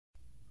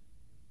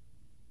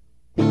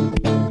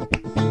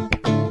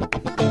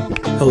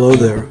Hello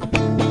there.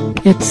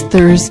 It's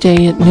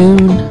Thursday at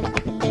noon.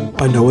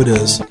 I know it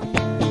is.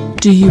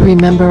 Do you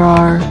remember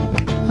our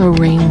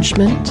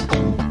arrangement?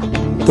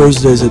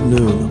 Thursdays at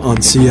noon on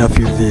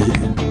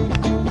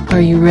CFUV.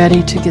 Are you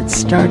ready to get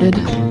started?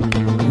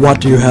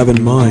 What do you have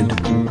in mind?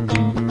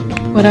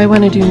 What I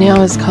want to do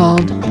now is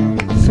called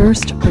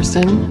first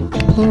person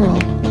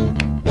plural.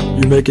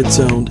 You make it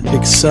sound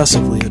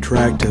excessively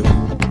attractive.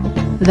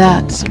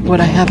 That's what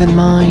I have in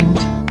mind.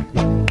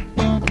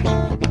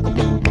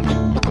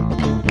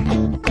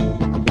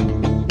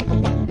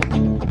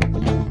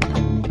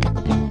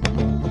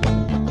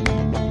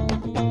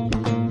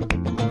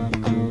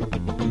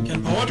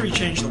 Can poetry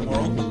change the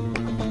world?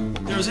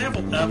 There is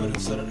ample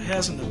evidence that it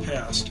has in the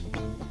past.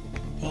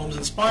 Poems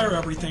inspire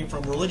everything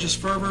from religious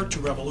fervor to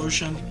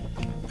revolution,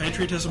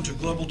 patriotism to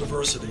global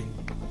diversity.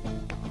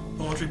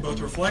 Poetry both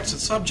reflects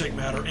its subject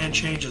matter and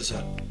changes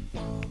it.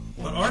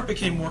 But art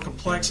became more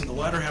complex in the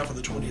latter half of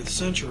the 20th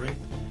century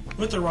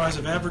with the rise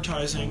of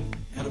advertising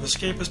and of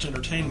escapist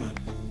entertainment.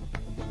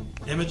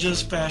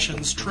 Images,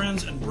 fashions,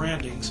 trends, and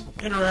brandings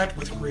interact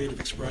with creative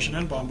expression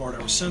and bombard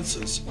our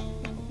senses.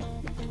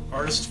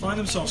 Artists find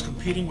themselves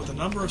competing with a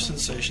number of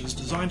sensations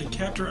designed to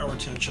capture our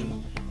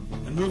attention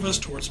and move us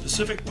toward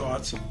specific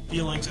thoughts,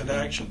 feelings, and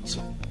actions.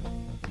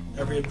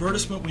 Every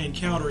advertisement we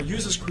encounter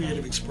uses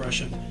creative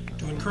expression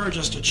to encourage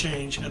us to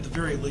change, at the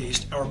very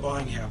least, our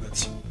buying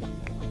habits.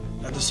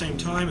 At the same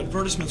time,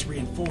 advertisements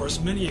reinforce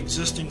many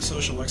existing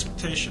social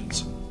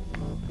expectations.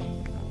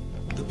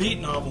 The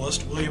beat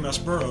novelist William S.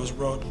 Burroughs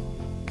wrote,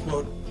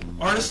 quote,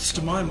 "Artists,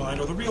 to my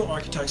mind, are the real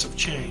architects of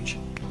change,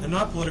 and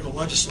not political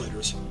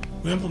legislators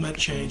who implement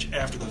change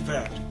after the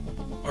fact.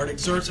 Art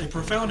exerts a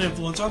profound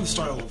influence on the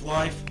style of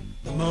life,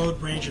 the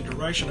mode, range, and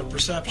direction of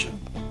perception.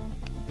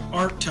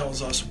 Art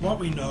tells us what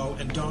we know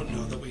and don't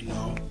know that we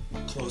know,"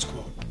 close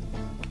quote.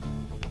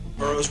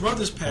 Burroughs wrote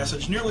this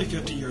passage nearly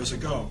 50 years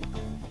ago.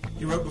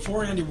 He wrote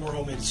before Andy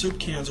Warhol made soup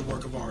cans a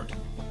work of art.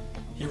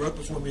 He wrote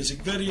before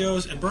music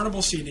videos and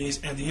burnable CDs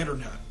and the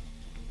internet.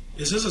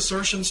 Is his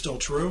assertion still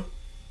true?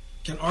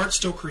 Can art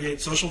still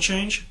create social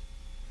change?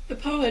 The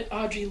poet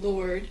Audre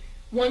Lorde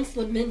once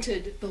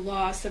lamented the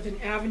loss of an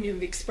avenue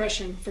of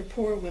expression for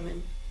poor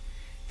women,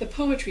 the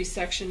poetry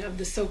section of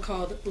the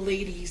so-called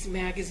ladies'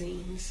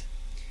 magazines.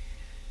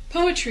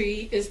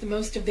 Poetry is the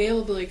most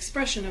available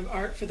expression of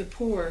art for the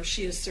poor,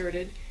 she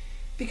asserted,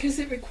 because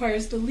it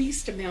requires the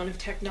least amount of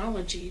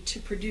technology to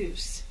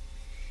produce.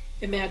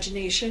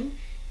 Imagination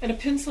and a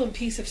pencil and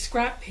piece of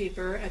scrap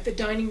paper at the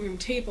dining room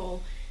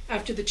table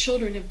after the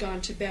children have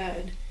gone to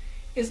bed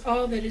is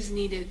all that is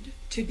needed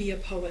to be a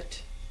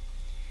poet.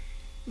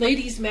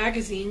 Ladies'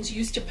 magazines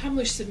used to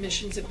publish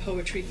submissions of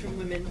poetry from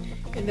women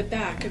in the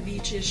back of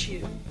each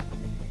issue.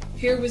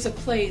 Here was a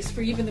place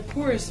for even the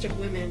poorest of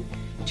women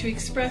to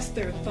express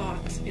their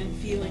thoughts and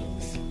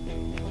feelings.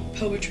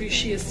 Poetry,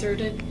 she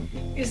asserted,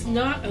 is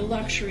not a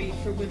luxury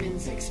for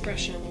women's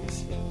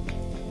expressions.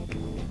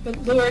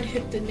 But Lorde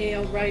hit the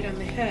nail right on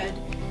the head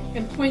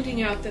in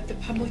pointing out that the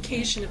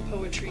publication of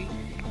poetry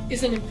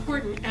is an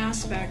important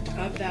aspect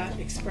of that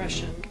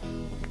expression.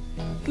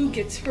 Who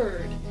gets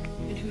heard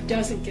and who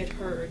doesn't get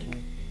heard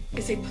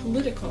is a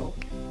political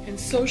and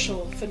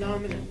social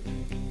phenomenon.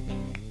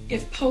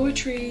 If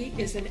poetry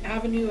is an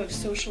avenue of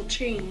social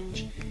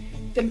change,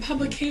 then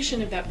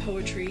publication of that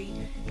poetry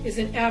is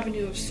an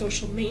avenue of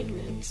social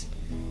maintenance,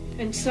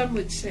 and some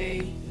would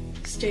say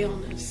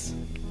staleness.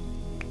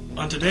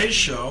 On today's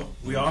show,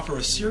 we offer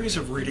a series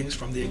of readings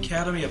from the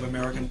Academy of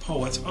American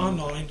Poets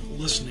online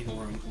listening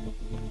room.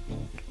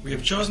 We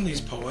have chosen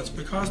these poets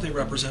because they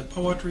represent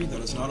poetry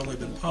that has not only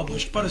been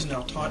published but is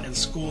now taught in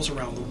schools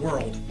around the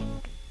world.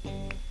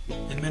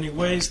 In many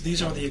ways,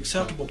 these are the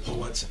acceptable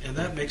poets, and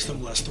that makes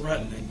them less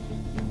threatening.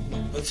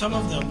 But some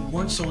of them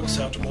weren't so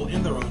acceptable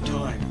in their own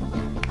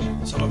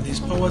time. Some of these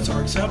poets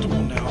are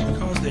acceptable now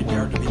because they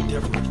dared to be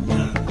different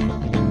then.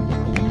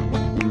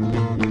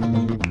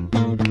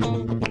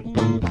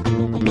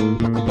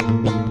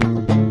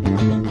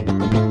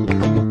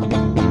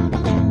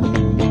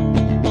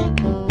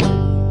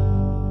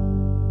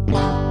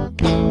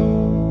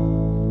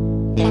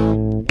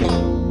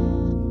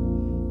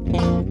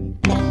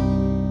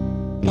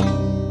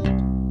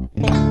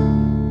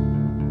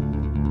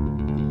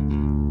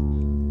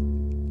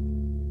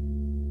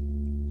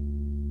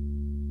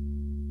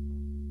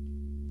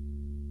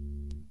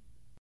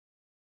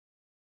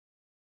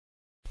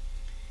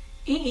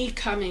 E.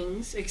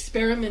 Cummings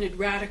experimented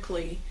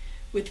radically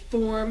with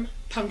form,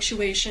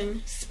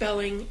 punctuation,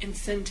 spelling, and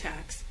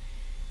syntax,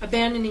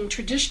 abandoning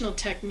traditional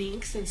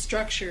techniques and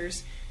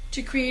structures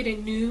to create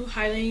a new,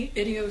 highly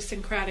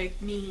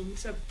idiosyncratic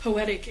means of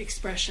poetic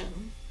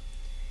expression.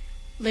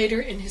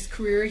 Later in his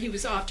career, he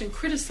was often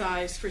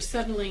criticized for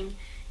settling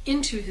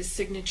into his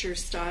signature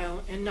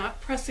style and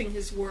not pressing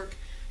his work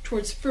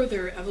towards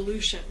further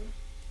evolution.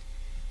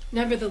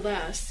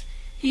 Nevertheless,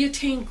 he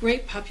attained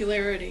great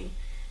popularity,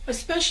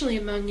 especially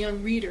among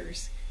young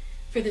readers,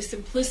 for the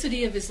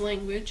simplicity of his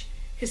language,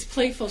 his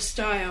playful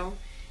style,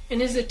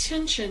 and his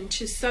attention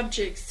to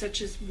subjects such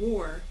as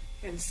war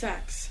and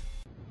sex.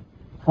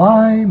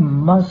 Why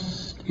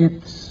must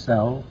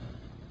itself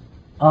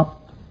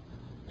up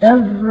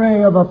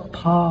every other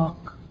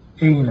park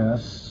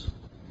anus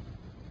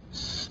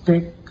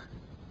stick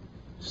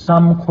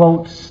some,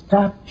 quote,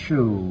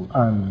 statue,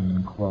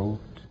 unquote,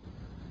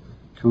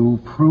 to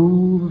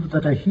prove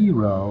that a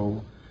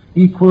hero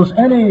equals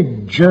any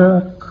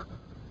jerk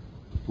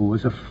who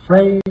is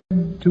afraid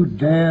to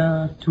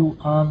dare to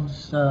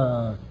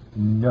answer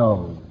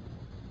no?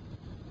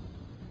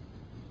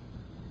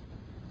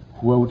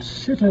 Quote,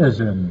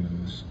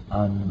 citizens,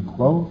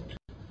 unquote,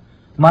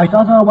 might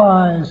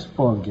otherwise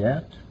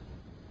forget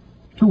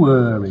to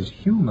err is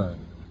human,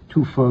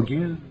 to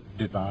forgive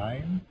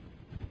divine,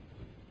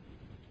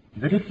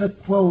 that if the,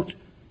 quote,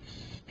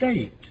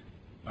 state,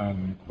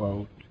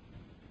 unquote,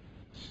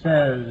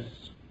 says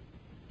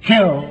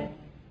kill,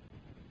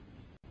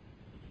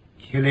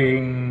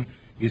 killing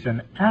is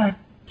an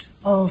act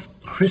of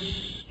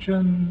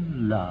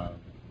Christian love.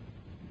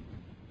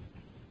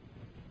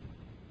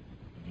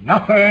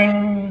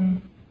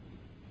 Nothing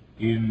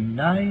in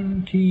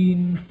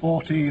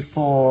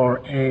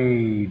 1944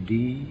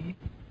 A.D.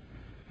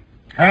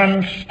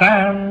 can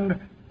stand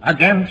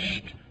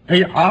against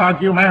the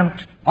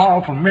argument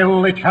of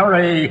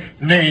military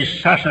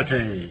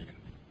necessity.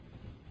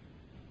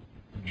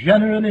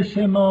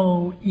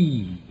 Generalissimo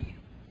E.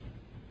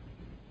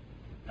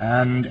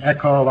 And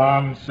Echo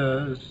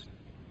answers,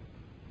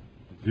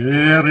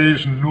 there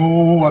is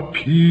no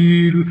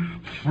appeal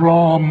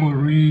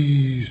from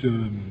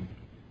reason.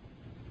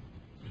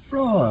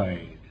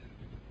 Freud,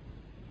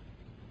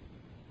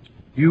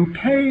 you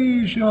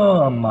pays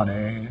your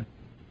money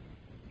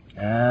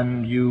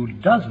and you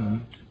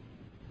doesn't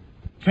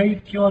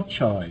take your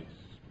choice.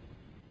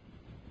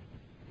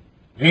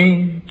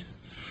 Ain't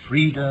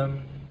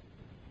freedom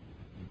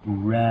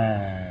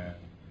grand?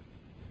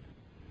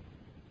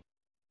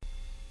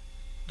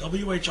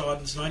 W. H.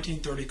 Auden's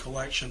 1930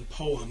 collection,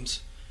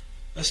 Poems,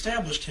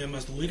 established him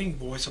as the leading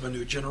voice of a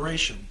new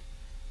generation.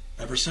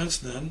 Ever since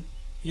then,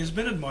 he has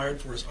been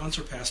admired for his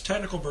unsurpassed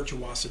technical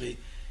virtuosity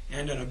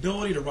and an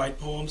ability to write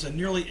poems in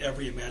nearly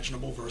every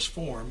imaginable verse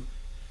form,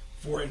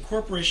 for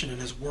incorporation in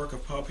his work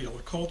of popular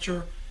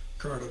culture,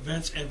 current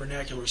events, and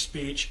vernacular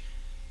speech,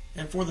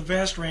 and for the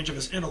vast range of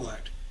his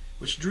intellect,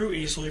 which drew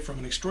easily from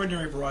an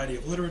extraordinary variety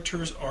of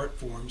literatures, art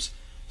forms,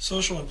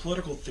 social and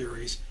political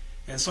theories,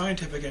 and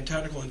scientific and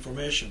technical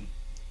information.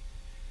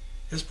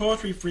 His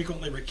poetry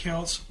frequently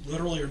recounts,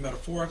 literally or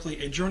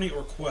metaphorically, a journey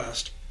or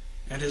quest,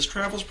 and his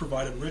travels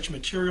provided rich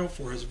material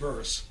for his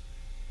verse.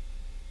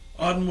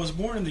 Auden was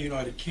born in the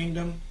United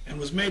Kingdom and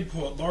was made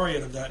Poet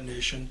Laureate of that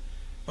nation,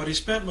 but he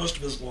spent most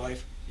of his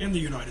life in the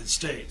United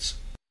States.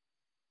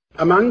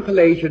 Among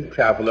Palladian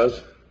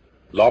travelers,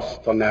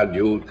 lost on their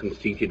lewd,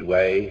 conceited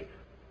way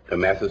to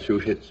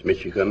Massachusetts,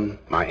 Michigan,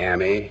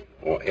 Miami,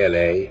 or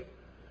L.A.,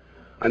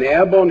 an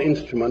airborne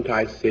instrument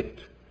I sit,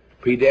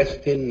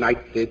 predestined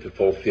nightly to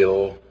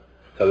fulfill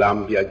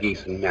Columbia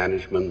Geeson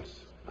Management's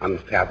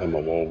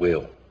unfathomable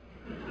will,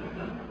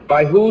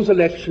 by whose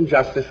election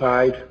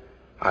justified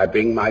I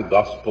bring my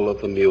gospel of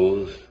the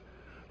muse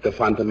to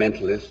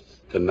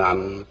fundamentalists, to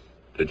nuns,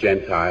 to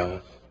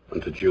Gentiles,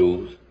 and to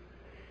Jews,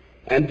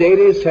 and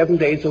daily 7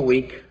 days a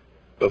week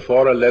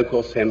before a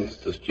local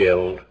census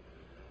gelled,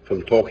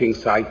 from talking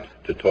site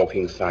to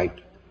talking site,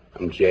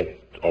 and jet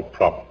or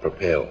prop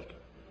propelled.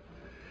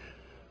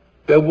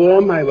 Though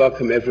warm, I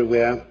welcome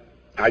everywhere.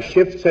 I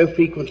shift so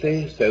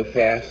frequently, so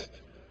fast,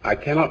 I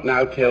cannot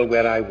now tell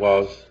where I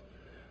was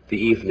the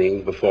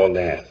evening before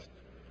last,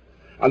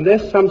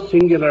 unless some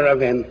singular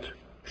event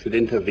should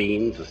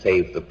intervene to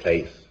save the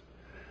place,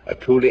 a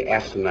truly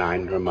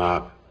asinine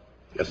remark,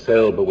 a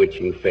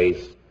soul-bewitching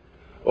face,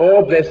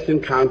 or blessed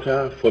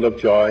encounter full of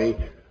joy,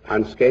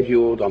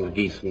 unscheduled on the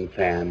Geeson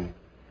plan,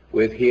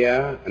 with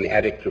here an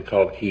addict of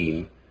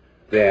Tolkien,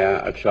 there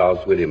a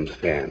Charles Williams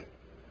fan.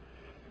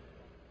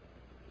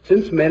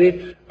 Since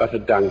merit but a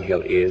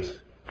dunghill is,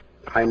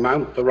 I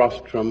mount the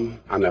rostrum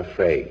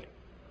unafraid.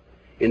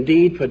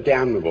 Indeed, 'twere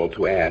damnable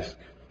to ask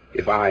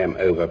if I am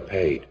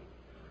overpaid.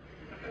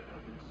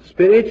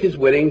 Spirit is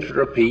willing to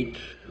repeat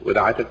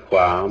without a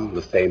qualm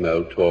the same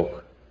old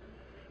talk,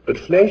 but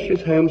flesh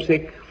is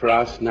homesick for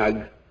our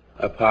snug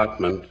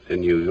apartment in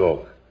New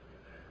York.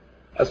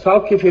 A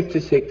sulky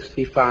 56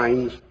 he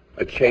finds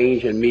a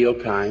change in meal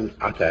times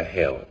utter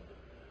hell,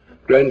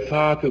 grown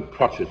far too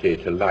crotchety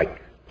to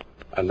like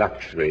a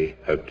luxury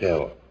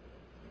hotel.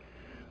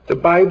 The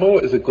Bible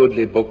is a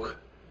goodly book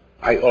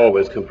I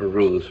always can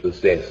peruse with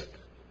zest,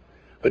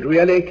 but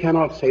really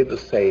cannot say the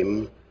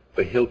same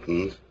for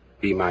Hilton's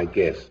Be My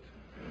Guest,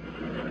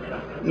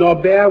 nor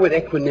bear with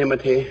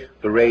equanimity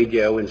the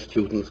radio in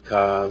students'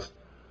 cars,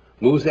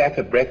 Muzak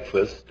at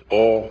breakfast,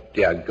 or,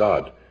 dear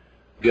God,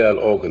 girl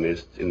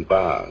organists in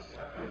bars.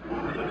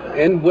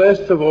 And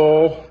worst of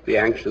all, the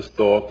anxious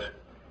thought,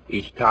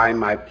 each time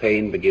my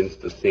plane begins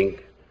to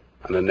sink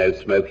and a no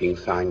smoking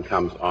sign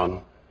comes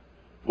on,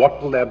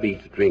 what will there be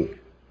to drink?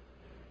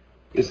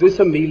 Is this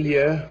a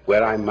milieu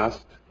where I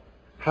must,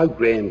 how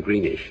Graham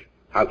Greenish,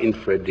 how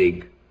infra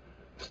dig,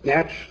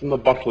 snatch from the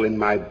bottle in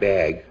my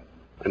bag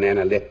an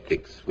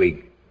analeptic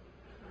swig.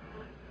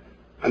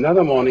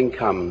 Another morning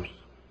comes.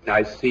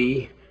 I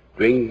see,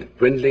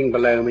 dwindling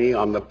below me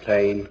on the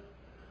plain,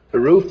 the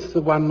roofs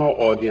of one more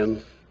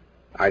audience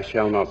I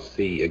shall not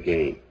see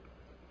again.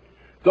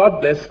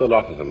 God bless the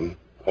lot of them,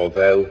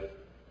 although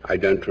I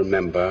don't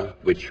remember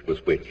which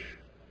was which.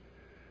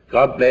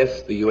 God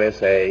bless the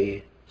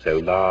USA, so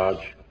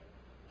large,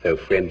 so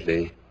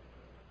friendly,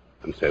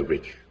 and so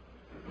rich.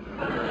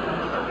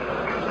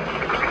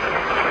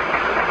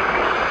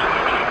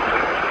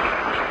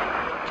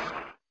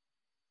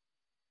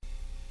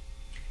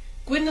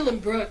 Gwendolyn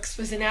Brooks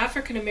was an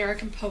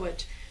African-American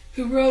poet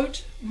who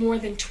wrote more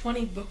than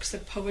 20 books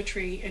of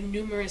poetry and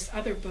numerous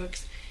other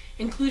books,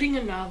 including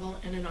a novel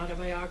and an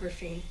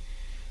autobiography.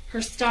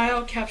 Her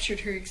style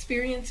captured her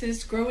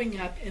experiences growing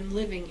up and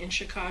living in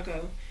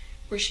Chicago,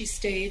 where she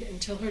stayed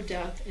until her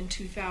death in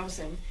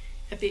 2000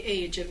 at the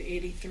age of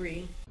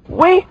 83.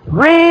 We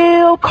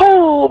real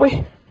cool,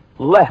 we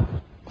left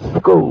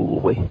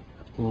school, we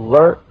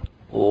learnt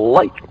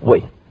light,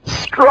 we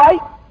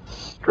strike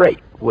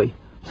straight, we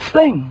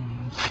sing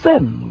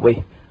sin,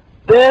 we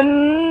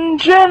thin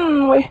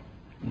gin, we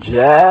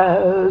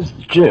jazz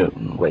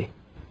June, we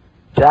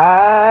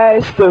die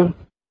soon.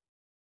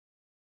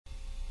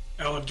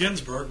 Allen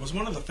Ginsberg was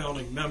one of the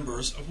founding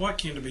members of what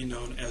came to be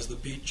known as the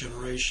Beat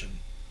Generation.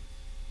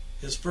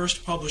 His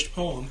first published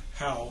poem,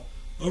 How,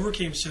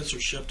 overcame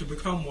censorship to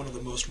become one of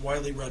the most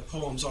widely read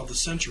poems of the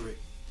century.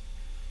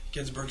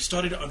 Ginsberg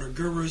studied under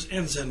gurus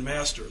and Zen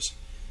masters.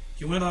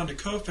 He went on to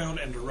co-found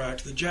and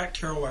direct the Jack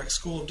Kerouac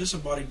School of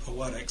Disembodied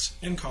Poetics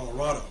in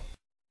Colorado.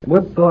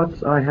 What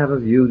thoughts I have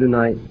of you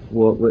tonight,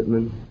 Walt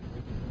Whitman.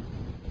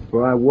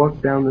 For I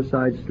walk down the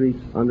side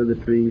streets under the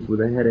trees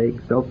with a headache,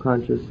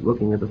 self-conscious,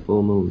 looking at the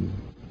full moon.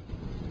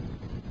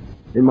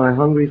 In my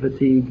hungry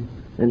fatigue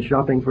and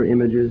shopping for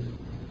images,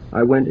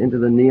 I went into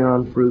the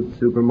neon fruit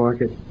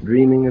supermarket,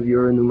 dreaming of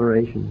your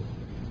enumerations.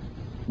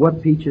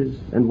 What peaches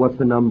and what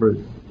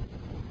penumbras.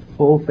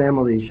 Whole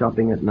families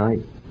shopping at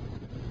night.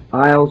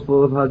 Aisles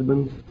full of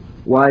husbands,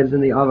 wives in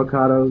the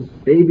avocados,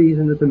 babies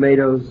in the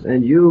tomatoes,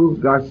 and you,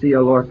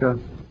 Garcia Lorca,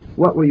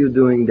 what were you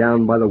doing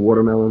down by the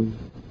watermelons?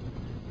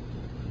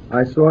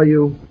 I saw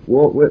you,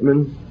 Walt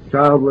Whitman,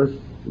 childless,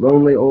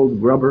 lonely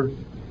old grubber,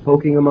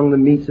 poking among the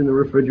meats in the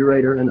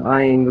refrigerator and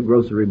eyeing the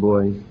grocery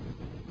boys.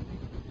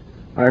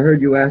 I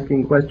heard you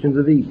asking questions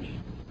of each.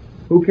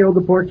 Who killed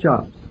the pork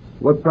chops?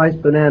 What price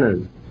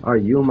bananas? Are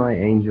you my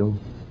angel?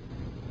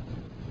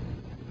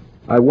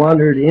 I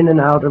wandered in and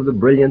out of the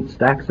brilliant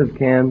stacks of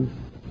cans,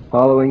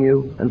 following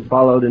you and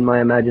followed in my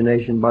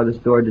imagination by the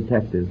store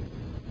detective.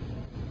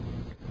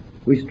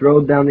 We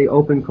strode down the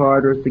open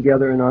corridors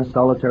together in our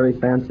solitary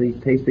fancy,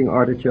 tasting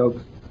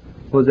artichokes,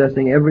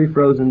 possessing every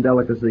frozen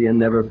delicacy and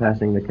never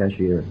passing the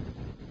cashier.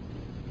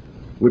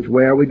 Which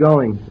way are we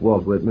going,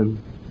 Walt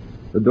Whitman?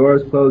 The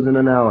doors close in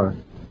an hour.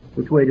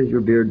 Which way does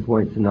your beard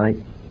point tonight?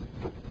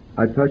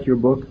 I touch your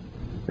book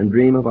and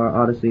dream of our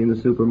odyssey in the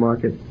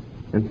supermarket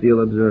and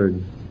feel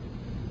absurd.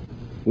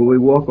 Will we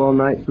walk all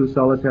night through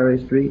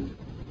solitary streets?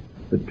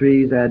 The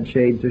trees add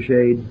shade to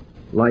shade,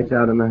 lights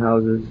out in the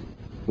houses.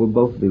 We'll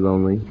both be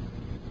lonely.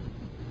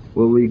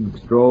 Will we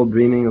stroll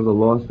dreaming of the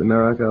lost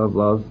America of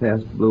love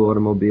past blue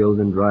automobiles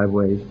and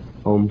driveways,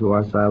 home to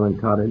our silent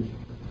cottage?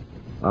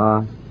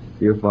 Ah,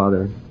 dear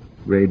father,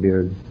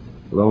 graybeard,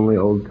 lonely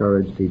old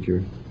courage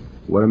teacher,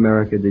 what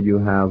America did you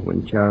have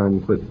when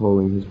Charon quit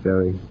poling his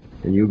ferry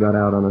and you got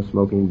out on a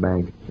smoking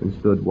bank and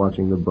stood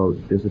watching the boats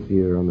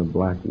disappear on the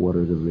black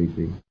waters of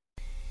Lethe?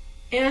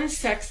 Anne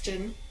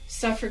Sexton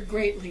suffered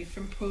greatly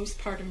from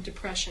postpartum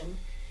depression,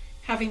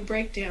 having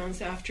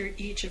breakdowns after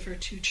each of her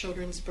 2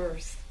 children's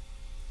births.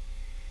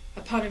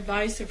 Upon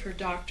advice of her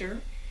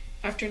doctor,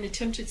 after an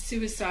attempted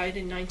suicide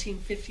in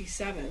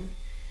 1957,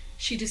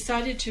 she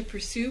decided to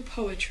pursue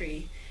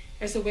poetry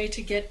as a way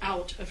to get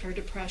out of her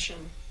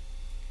depression.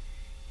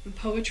 In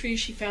poetry,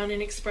 she found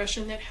an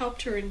expression that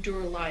helped her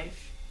endure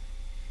life.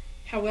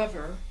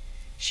 However,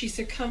 she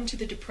succumbed to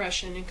the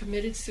depression and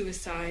committed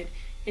suicide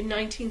in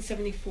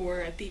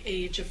 1974 at the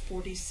age of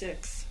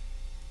 46.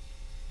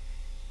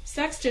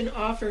 Sexton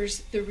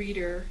offers the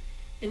reader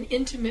an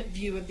intimate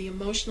view of the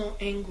emotional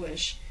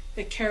anguish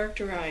that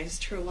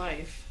characterized her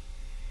life.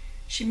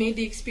 She made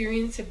the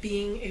experience of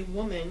being a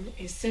woman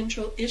a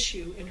central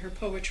issue in her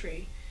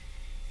poetry,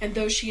 and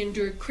though she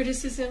endured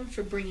criticism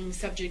for bringing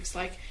subjects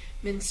like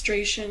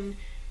menstruation,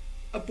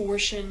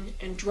 abortion,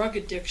 and drug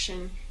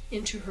addiction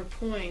into her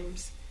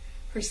poems,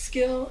 her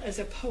skill as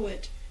a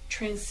poet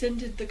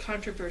transcended the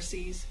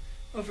controversies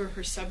over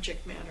her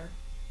subject matter.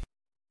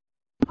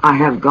 I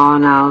have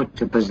gone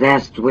out a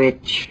possessed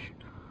witch,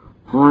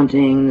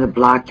 haunting the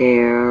black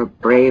air,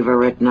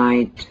 braver at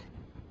night.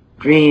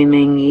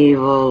 Dreaming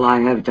evil,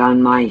 I have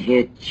done my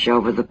hitch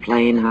over the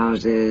plain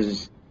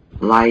houses,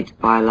 light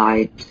by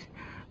light,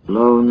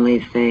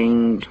 lonely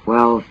thing,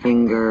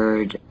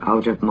 12-fingered,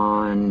 out of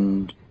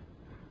mind.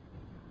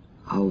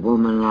 A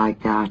woman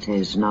like that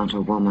is not a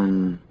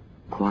woman,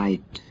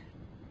 quite.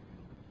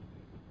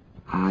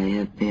 I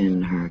have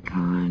been her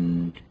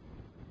kind.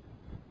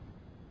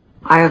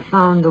 I have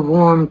found the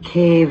warm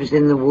caves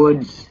in the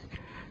woods,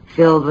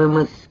 filled them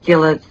with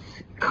skillets,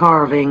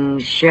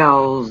 carvings,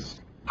 shells,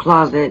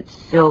 closets,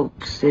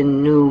 silks,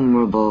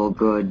 innumerable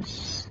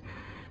goods.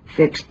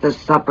 Fixed the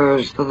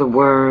suppers for the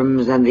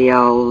worms and the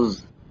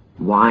elves,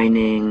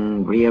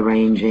 whining,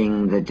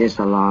 rearranging the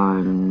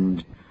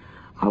disalarmed.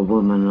 A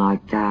woman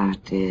like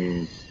that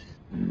is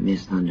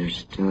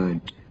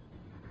misunderstood.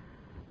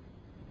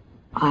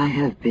 I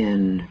have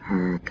been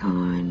her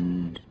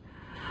kind.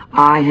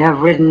 I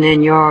have ridden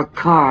in your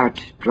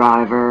cart,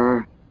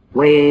 driver,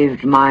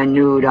 waved my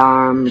nude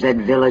arms at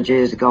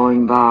villages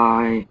going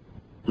by,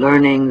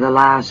 learning the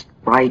last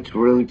bright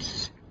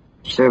routes,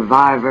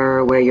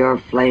 survivor where your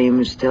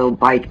flames still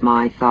bite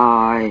my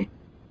thigh,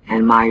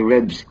 and my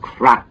ribs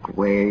crack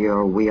where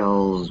your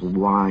wheels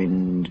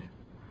wind.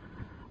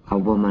 A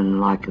woman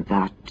like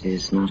that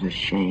is not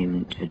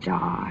ashamed to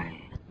die.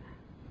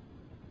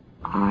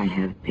 I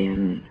have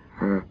been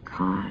her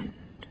kind.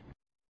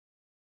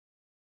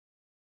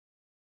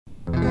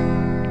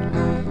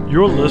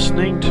 You're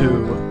listening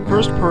to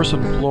First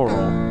Person Plural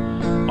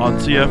on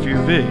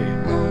CFUV,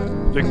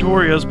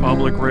 Victoria's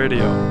Public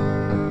Radio,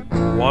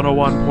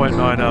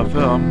 101.9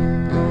 FM,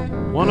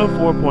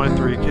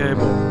 104.3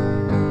 cable,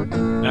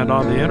 and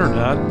on the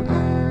internet,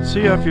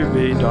 cfuv.uvic.ca.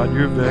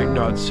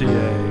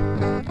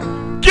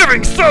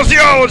 Giving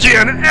sociology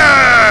an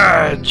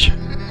edge!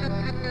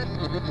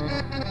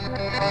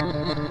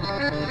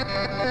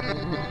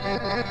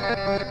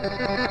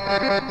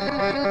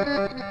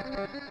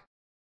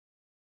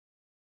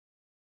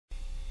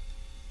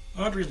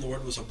 Audre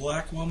Lorde was a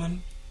black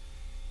woman,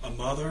 a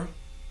mother,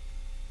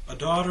 a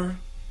daughter,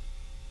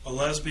 a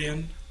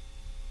lesbian,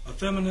 a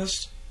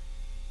feminist,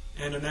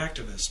 and an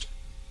activist.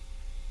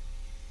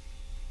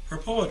 Her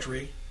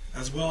poetry,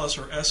 as well as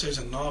her essays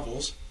and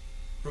novels,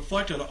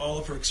 reflected all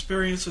of her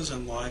experiences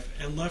in life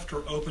and left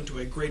her open to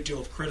a great deal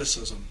of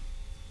criticism.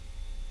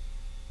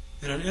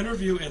 In an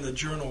interview in the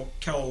journal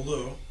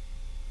Callaloo,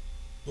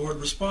 Lorde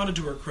responded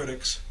to her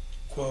critics,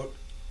 quote,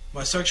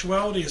 "My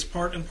sexuality is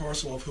part and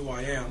parcel of who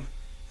I am,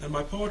 and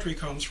my poetry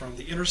comes from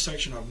the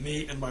intersection of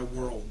me and my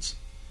worlds.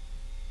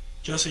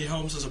 Jesse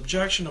Holmes's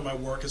objection to my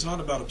work is not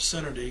about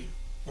obscenity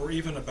or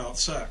even about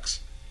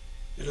sex.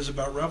 It is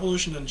about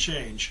revolution and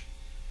change,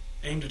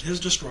 aimed at his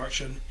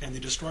destruction and the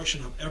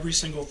destruction of every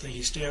single thing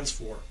he stands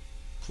for."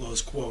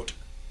 Close quote.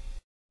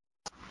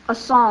 A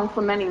song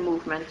for many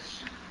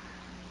movements.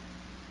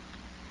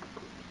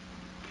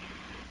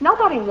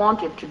 Nobody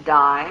wanted to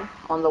die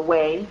on the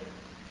way,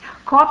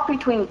 caught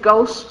between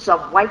ghosts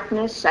of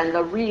whiteness and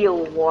the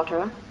real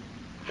water.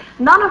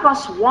 None of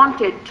us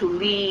wanted to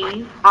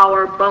leave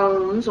our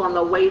bones on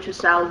the way to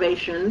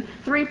salvation,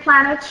 3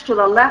 planets to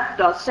the left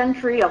a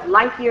century of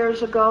light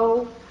years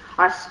ago.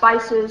 Our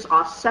spices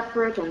are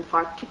separate and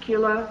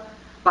particular,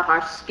 but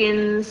our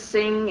skins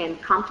sing in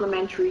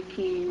complementary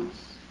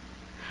keys.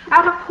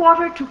 At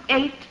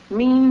 7:45,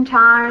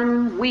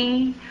 meantime,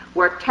 we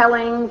were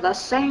telling the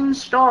same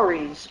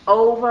stories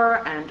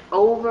over and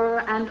over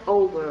and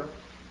over.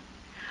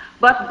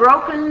 But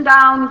broken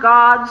down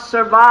gods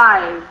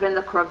survive in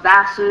the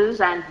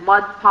crevasses and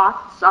mud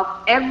pots of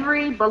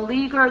every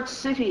beleaguered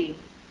city,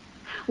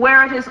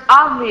 where it is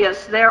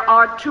obvious there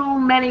are too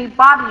many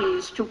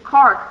bodies to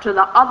cart to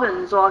the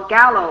ovens or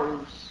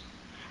gallows,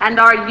 and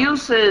our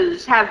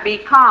uses have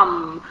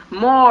become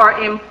more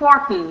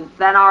important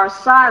than our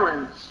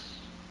silence.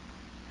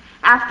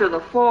 After the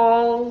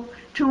fall,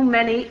 too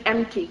many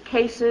empty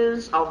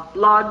cases of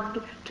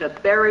blood to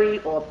bury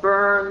or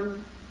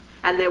burn,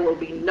 and there will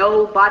be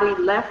nobody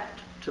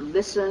left to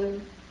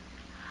listen.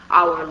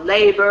 Our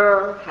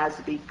labor has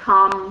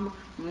become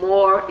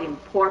more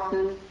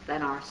important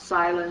than our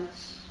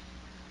silence.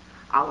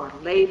 Our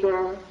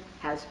labor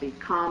has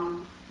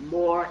become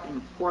more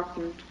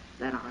important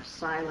than our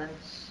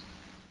silence.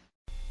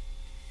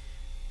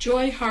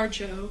 Joy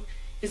Harjo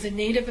is a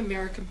Native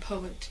American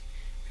poet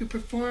who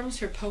performs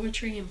her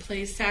poetry and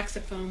plays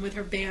saxophone with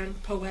her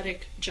band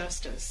Poetic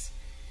Justice.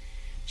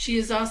 She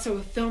is also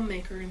a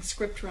filmmaker and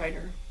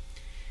scriptwriter.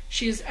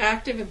 She is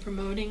active in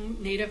promoting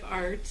Native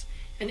arts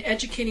and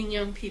educating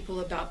young people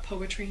about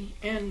poetry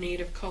and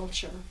Native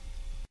culture.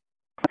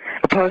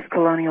 A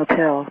post-colonial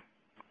tale.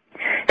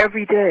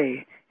 Every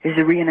day is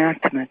a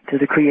reenactment of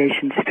the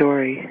creation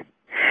story.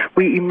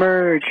 We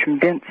emerge from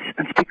dense,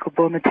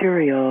 unspeakable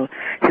material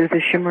to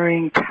the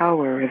shimmering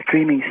tower of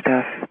dreaming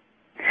stuff.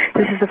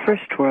 This is the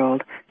first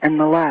world and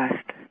the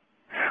last.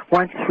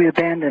 Once we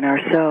abandon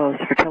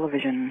ourselves for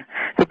television,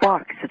 the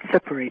box that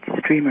separates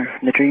the dreamer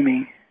from the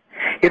dreaming.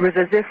 It was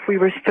as if we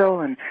were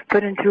stolen,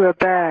 put into a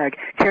bag,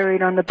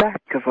 carried on the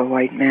back of a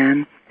white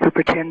man who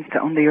pretends to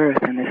own the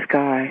earth and the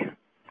sky.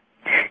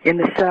 In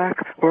the sack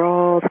were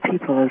all the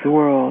people of the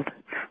world.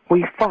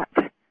 We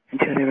fought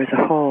until there was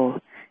a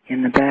hole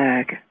in the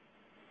bag.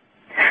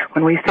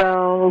 When we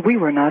fell, we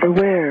were not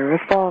aware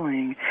of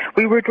falling.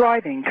 We were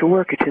driving to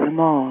work or to the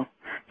mall.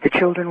 The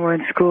children were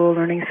in school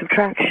learning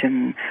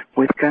subtraction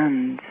with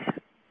guns.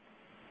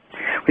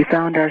 We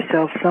found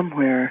ourselves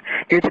somewhere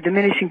near the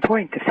diminishing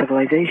point of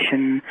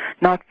civilization,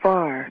 not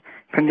far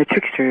from the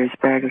trickster's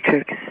bag of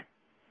tricks.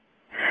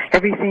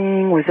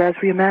 Everything was as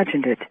we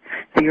imagined it,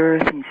 the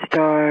earth and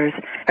stars,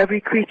 every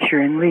creature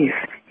and leaf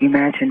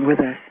imagined with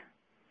us.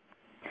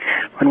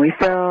 When we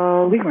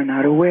fell, we were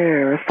not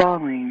aware of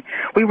falling.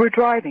 We were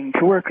driving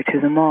to work or to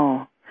the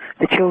mall.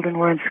 The children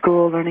were in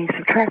school learning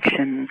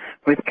subtraction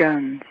with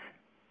guns.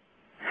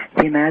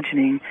 The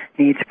imagining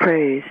needs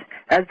praise,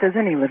 as does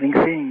any living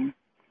thing.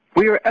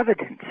 We are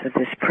evidence of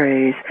this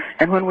praise,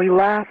 and when we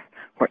laugh,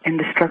 we're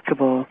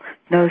indestructible.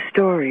 No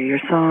story or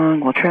song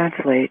will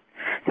translate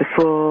the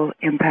full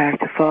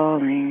impact of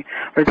falling,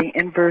 or the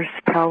inverse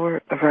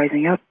power of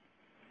rising up,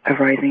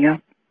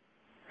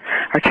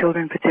 Our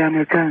children put down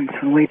their guns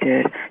when we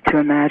did, to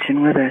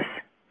imagine with us.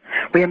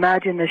 We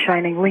imagined the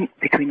shining link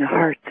between the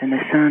heart and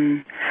the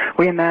sun.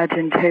 We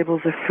imagined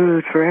tables of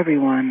food for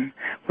everyone.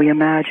 We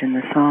imagined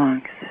the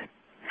songs.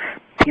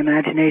 The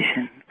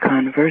imagination,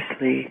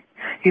 conversely,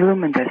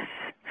 illumined us,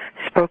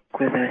 spoke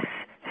with us,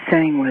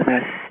 sang with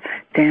us,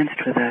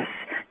 danced with us,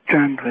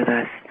 drummed with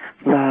us,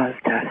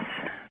 loved us.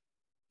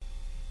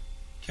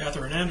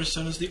 Catherine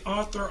Anderson is the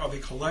author of a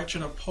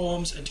collection of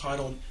poems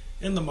entitled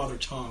In the Mother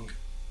Tongue.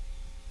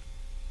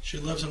 She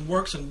lives and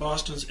works in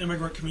Boston's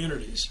immigrant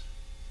communities.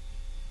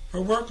 Her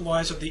work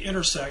lies at the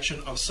intersection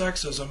of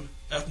sexism,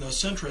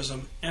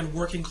 ethnocentrism, and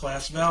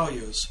working-class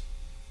values.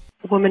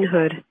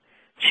 Womanhood.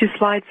 She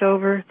slides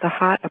over the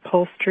hot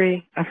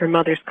upholstery of her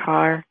mother's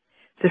car,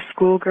 the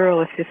schoolgirl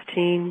of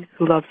 15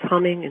 who loves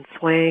humming and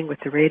swaying with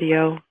the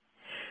radio.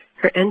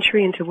 Her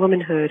entry into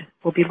womanhood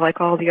will be like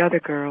all the other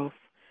girls,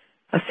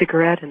 a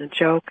cigarette and a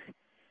joke,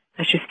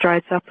 as she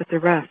strides up with the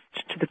rest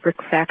to the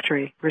brick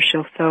factory where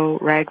she'll sew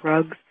rag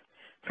rugs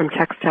from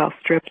textile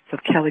strips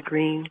of Kelly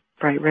green,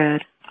 bright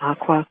red,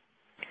 aqua.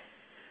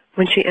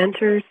 When she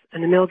enters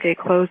and the mill gate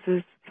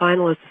closes,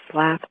 final as a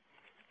slap,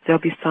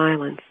 there'll be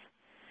silence.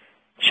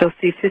 She'll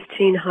see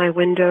 15 high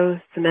windows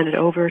cemented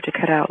over to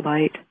cut out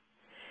light.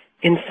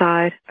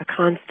 Inside, a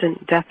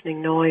constant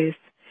deafening noise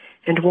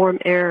and warm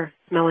air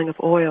smelling of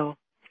oil,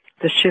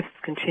 the shifts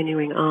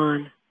continuing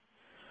on.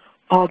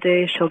 All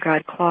day she'll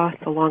guide cloth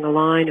along a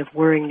line of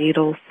whirring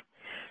needles,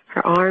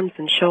 her arms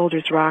and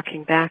shoulders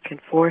rocking back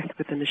and forth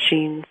with the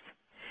machines.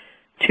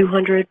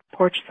 200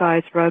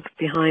 porch-sized rugs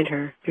behind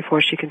her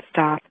before she can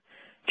stop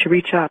to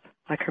reach up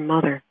like her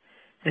mother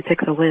and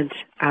pick the lint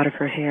out of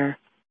her hair.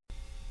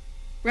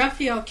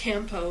 Rafael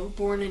Campo,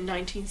 born in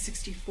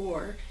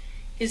 1964,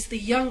 is the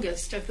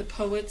youngest of the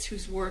poets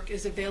whose work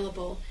is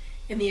available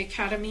in the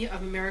Academy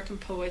of American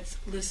Poets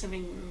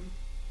listening room.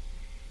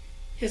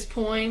 His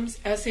poems,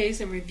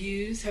 essays, and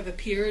reviews have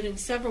appeared in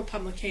several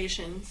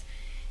publications,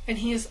 and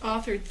he has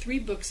authored 3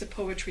 books of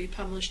poetry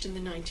published in the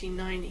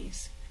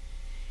 1990s.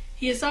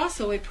 He is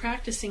also a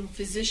practicing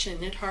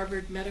physician at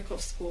Harvard Medical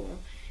School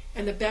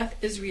and the Beth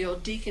Israel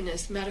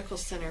Deaconess Medical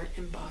Center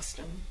in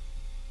Boston.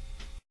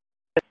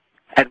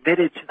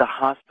 Admitted to the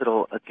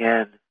hospital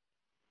again.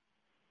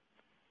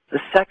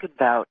 The second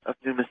bout of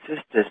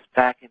pneumocystis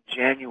back in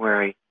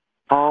January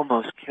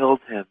almost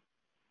killed him.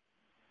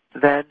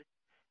 Then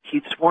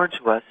he'd sworn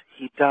to us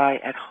he'd die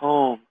at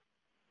home.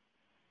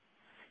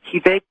 He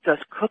baked us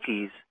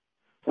cookies,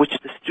 which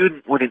the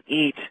student wouldn't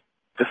eat,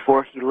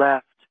 before he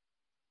left.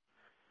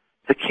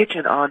 The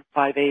kitchen on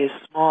 5A is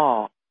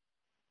small,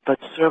 but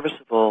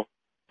serviceable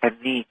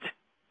and neat.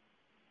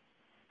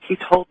 He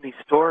told me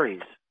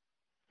stories.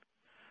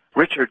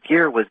 Richard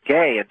Gere was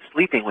gay and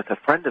sleeping with a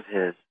friend of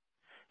his,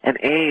 and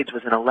AIDS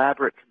was an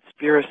elaborate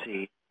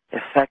conspiracy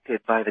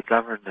effected by the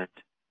government.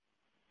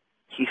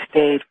 He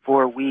stayed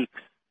 4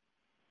 weeks.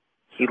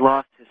 He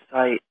lost his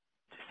sight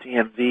to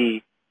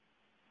CMV.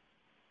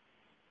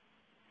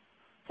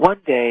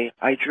 One day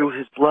I drew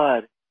his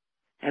blood,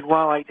 and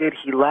while I did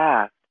he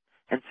laughed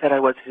and said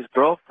I was his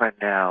girlfriend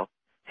now,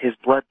 his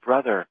blood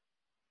brother.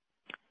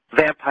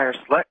 "Vampire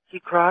slut," he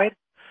cried,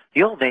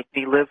 "you'll make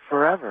me live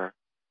forever."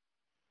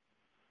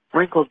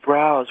 Wrinkled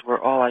brows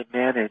were all I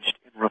managed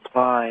in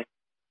reply.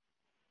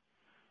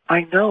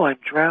 I know I'm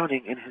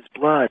drowning in his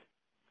blood,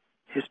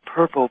 his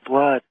purple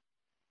blood.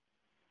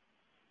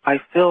 I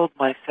filled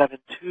my 7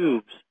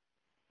 tubes.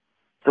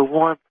 The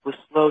warmth was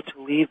slow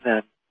to leave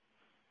them,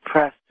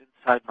 pressed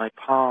inside my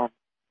palm.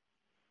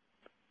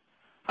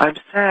 I'm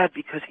sad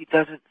because he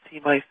doesn't see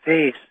my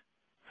face,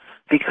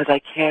 because I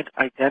can't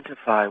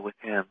identify with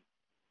him.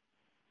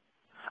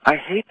 I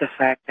hate the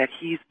fact that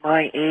he's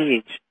my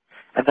age,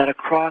 and that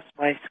across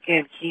my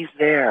skin he's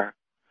there,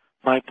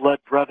 my blood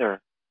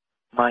brother,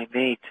 my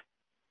mate.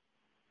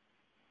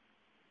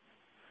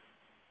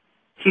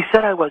 He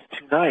said I was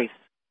too nice,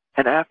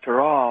 and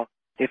after all,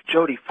 if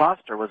Jodie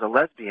Foster was a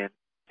lesbian,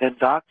 then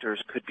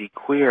doctors could be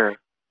queer.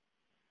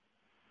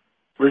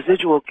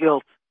 Residual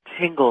guilt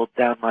tingled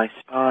down my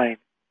spine.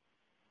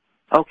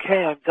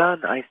 "Okay, I'm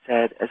done," I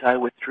said as I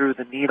withdrew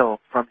the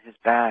needle from his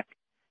back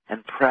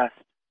and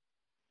pressed.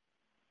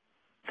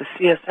 The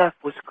CSF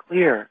was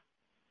clear.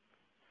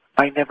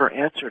 I never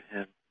answered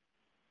him.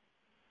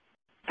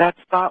 That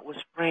spot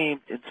was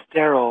framed in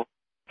sterile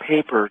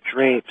paper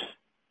drapes.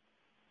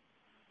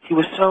 He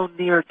was so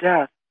near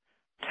death,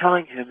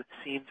 telling him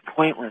seemed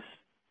pointless.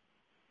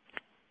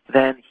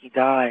 Then he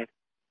died.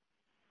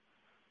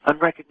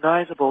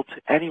 Unrecognizable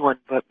to anyone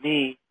but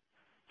me,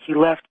 he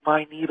left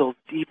my needles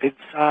deep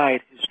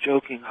inside his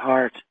joking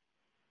heart.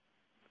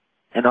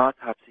 An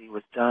autopsy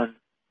was done.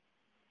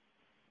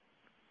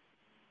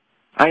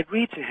 I'd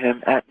read to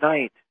him at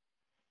night.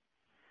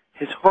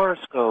 His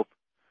horoscope,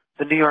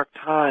 the New York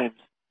Times,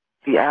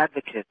 the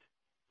Advocate,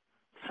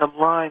 some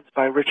lines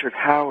by Richard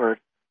Howard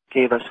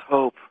gave us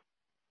hope.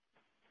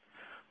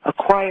 A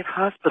quiet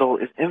hospital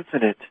is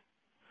infinite.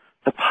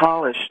 The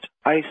polished,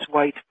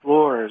 ice-white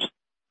floors,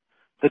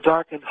 the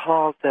darkened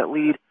halls that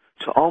lead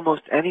to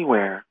almost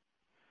anywhere,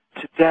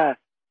 to death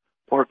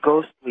or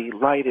ghostly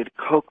lighted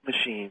Coke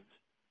machines.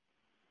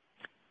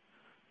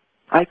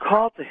 I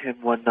called to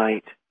him one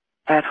night,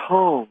 at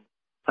home,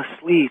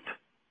 asleep.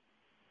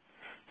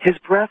 His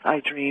breath, I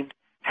dreamed,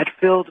 had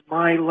filled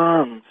my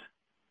lungs.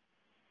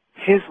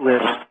 His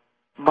lips,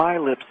 my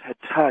lips had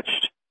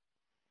touched.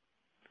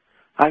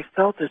 I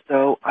felt as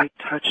though I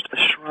touched a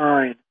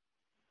shrine,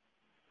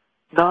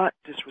 not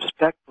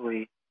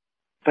disrespectfully,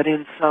 but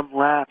in some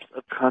lapse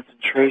of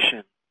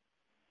concentration.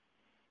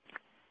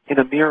 In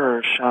a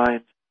mirror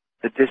shines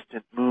the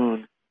distant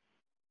moon.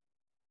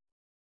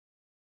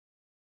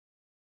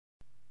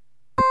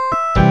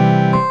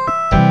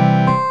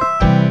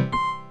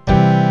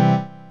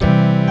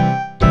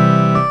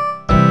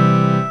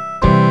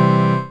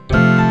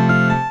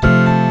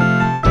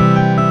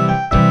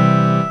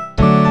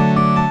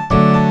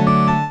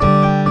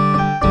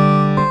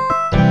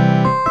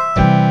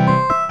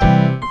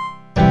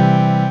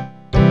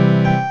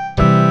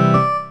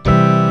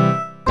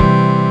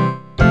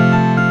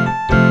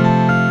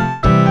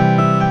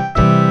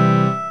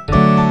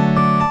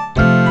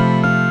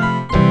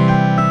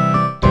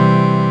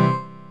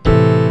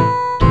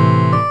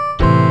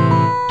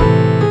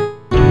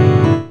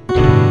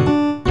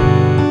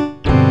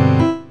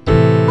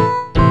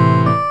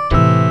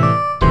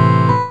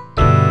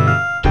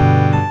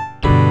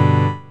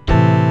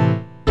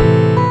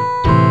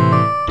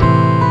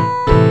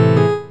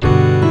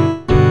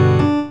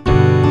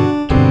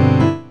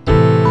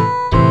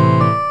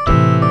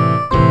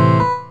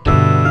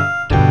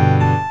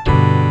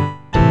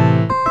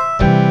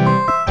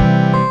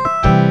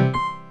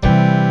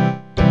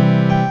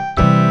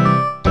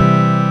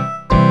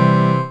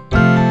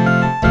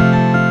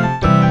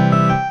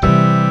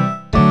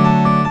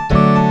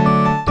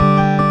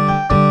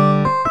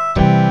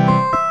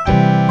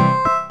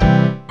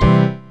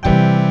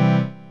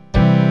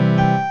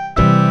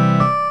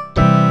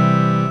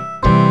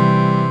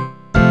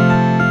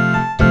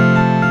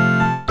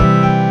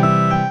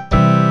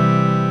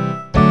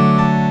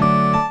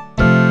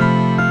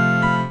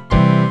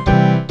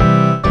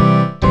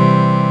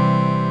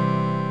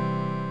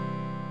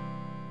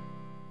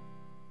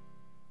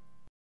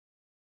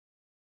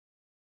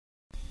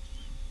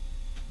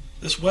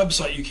 This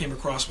website you came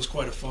across was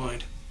quite a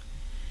find.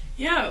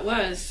 Yeah, it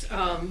was.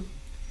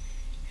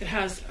 It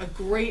has a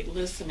great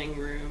listening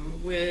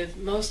room with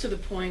most of the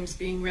poems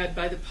being read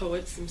by the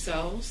poets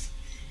themselves,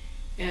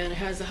 and it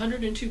has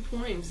 102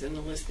 poems in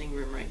the listening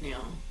room right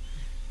now.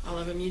 All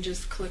of them you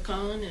just click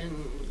on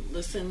and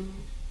listen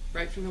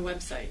right from the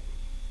website.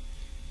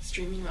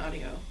 Streaming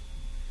audio.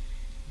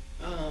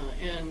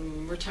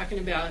 And we're talking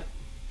about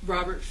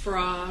Robert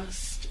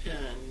Frost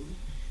and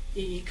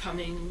E.E.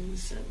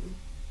 Cummings and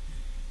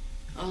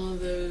all of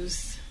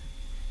those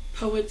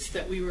poets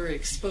that we were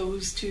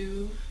exposed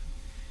to.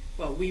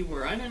 Well, we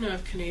were. I don't know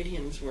if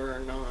Canadians were or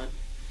not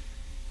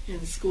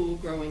in school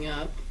growing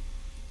up.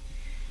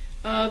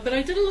 But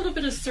I did a little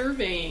bit of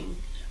surveying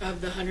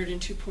of the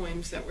 102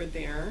 poems that were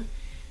there.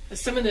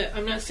 Some of the,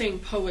 I'm not saying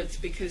poets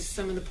because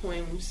some of the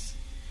poets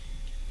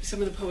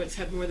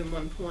had more than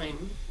one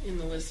poem in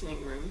the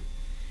listening room.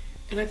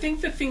 And I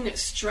think the thing that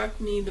struck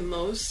me the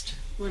most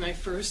when I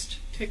first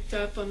picked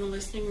up on the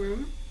listening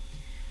room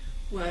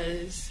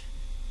was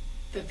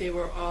that they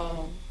were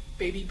all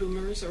baby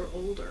boomers or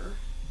older.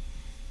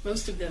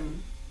 Most of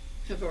them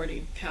have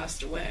already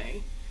passed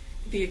away.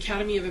 The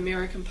Academy of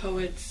American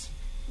Poets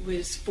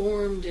was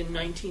formed in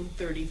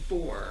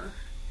 1934.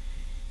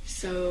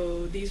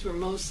 So these were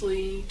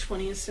mostly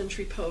 20th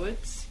century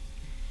poets,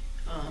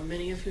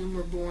 many of whom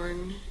were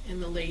born in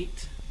the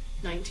late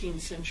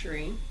 19th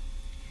century.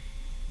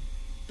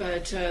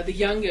 But the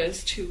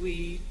youngest, who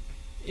we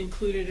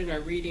included in our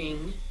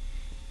reading,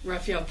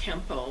 Rafael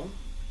Campo,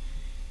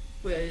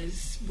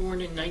 was born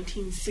in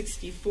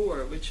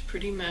 1964, which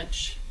pretty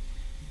much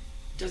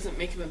doesn't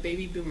make him a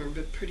baby boomer,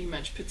 but pretty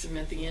much puts him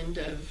at the end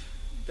of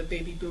the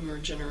baby boomer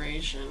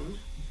generation,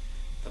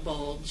 the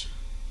bulge,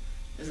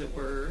 as it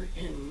were,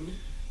 in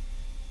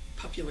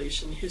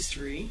population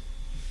history.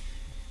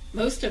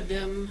 Most of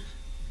them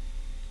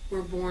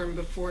were born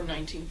before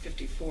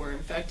 1954. In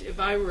fact, if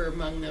I were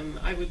among them,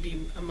 I would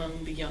be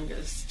among the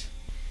youngest.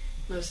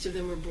 Most of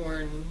them were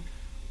born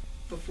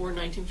before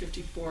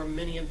 1954.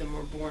 Many of them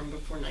were born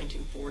before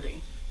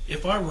 1940.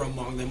 If I were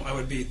among them, I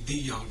would be the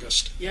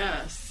youngest.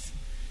 Yes.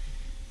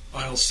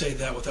 I'll say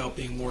that without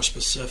being more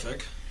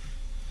specific.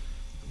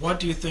 What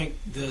do you think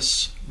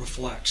this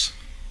reflects?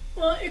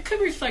 Well, it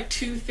could reflect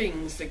two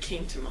things that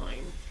came to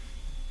mind.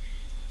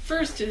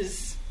 First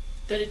is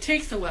that it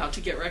takes a while to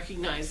get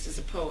recognized as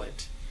a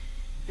poet.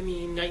 I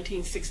mean,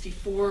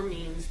 1964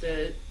 means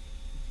that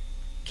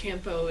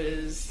Campo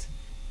is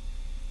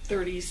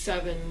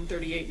 37,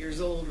 38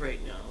 years old right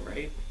now,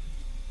 right?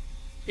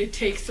 It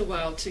takes a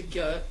while to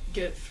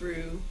get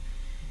through,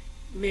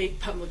 make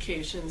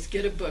publications,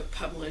 get a book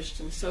published,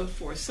 and so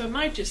forth. So it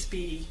might just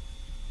be,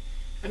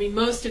 I mean,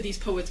 most of these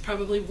poets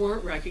probably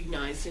weren't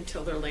recognized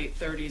until their late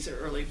 30s or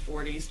early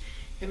 40s.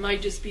 It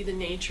might just be the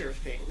nature of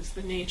things,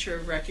 the nature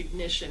of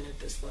recognition at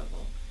this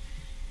level.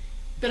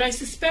 But I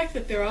suspect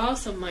that there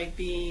also might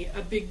be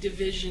a big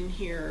division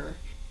here,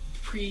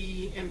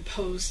 pre and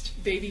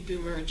post baby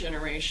boomer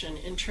generation,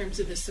 in terms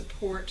of the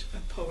support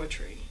of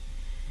poetry.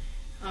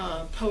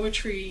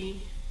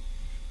 Poetry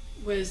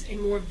was a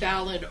more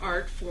valid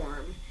art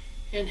form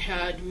and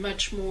had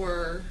much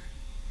more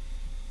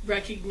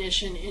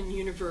recognition in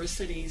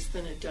universities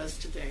than it does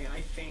today,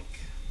 I think.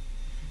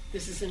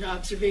 This is an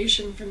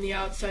observation from the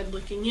outside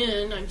looking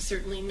in. I'm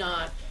certainly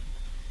not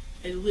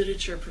a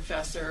literature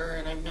professor,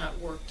 and I've not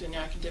worked in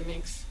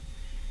academics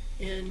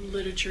in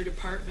literature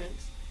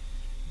departments.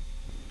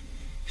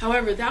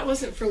 However, that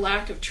wasn't for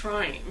lack of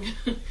trying,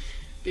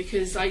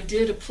 because I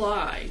did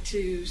apply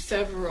to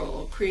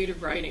several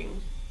creative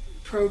writing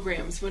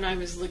programs when I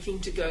was looking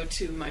to go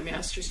to my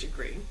master's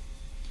degree,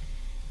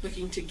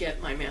 looking to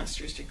get my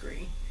master's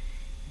degree.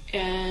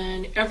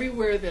 And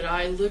everywhere that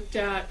I looked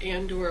at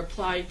and or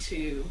applied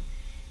to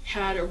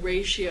had a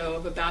ratio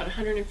of about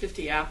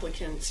 150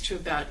 applicants to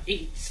about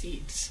 8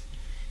 seats.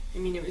 I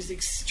mean, it was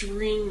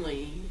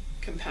extremely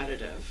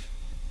competitive.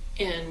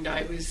 And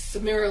I was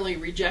summarily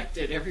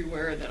rejected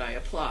everywhere that I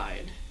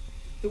applied.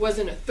 It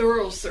wasn't a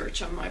thorough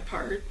search on my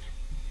part,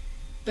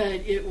 but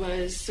it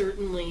was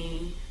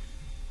certainly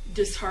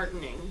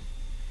disheartening.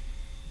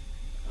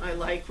 I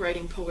like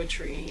writing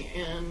poetry,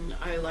 and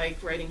I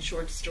like writing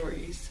short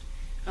stories.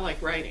 I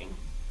like writing.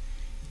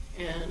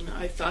 And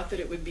I thought that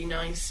it would be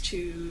nice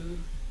to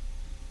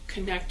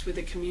connect with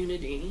a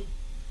community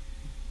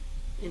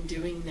in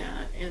doing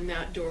that, and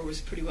that door was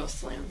pretty well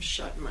slammed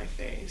shut in my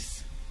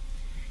face.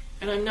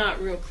 And I'm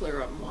not real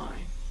clear on why.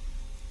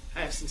 I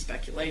have some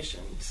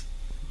speculations.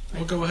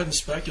 Well, go ahead and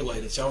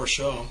speculate. It's our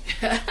show.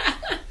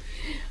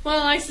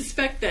 Well, I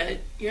suspect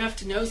that you have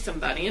to know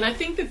somebody, and I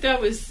think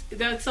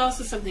that's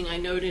also something I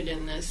noted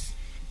in this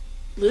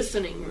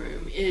listening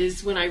room,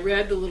 is when I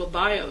read the little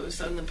bios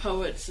on the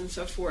poets and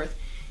so forth,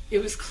 it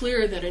was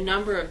clear that a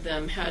number of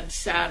them had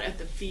sat at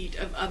the feet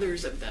of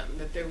others of them,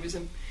 that there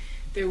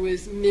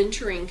was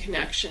mentoring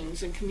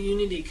connections and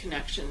community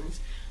connections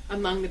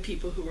among the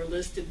people who were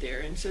listed there.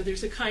 And so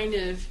there's a kind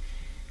of,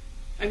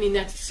 I mean,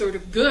 that's sort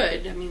of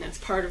good. I mean, that's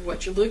part of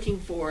what you're looking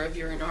for if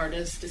you're an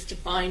artist, is to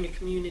find a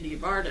community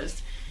of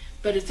artists.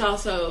 But it's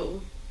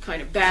also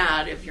kind of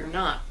bad if you're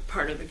not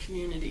part of the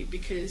community,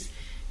 because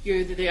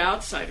you're the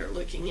outsider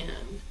looking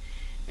in.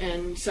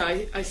 And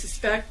so I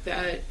suspect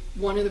that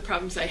one of the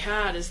problems I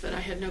had is that I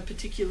had no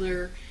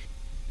particular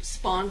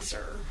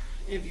sponsor,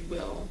 if you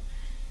will,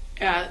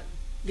 at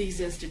these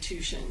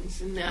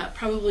institutions, and that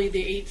probably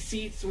the 8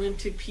 seats went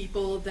to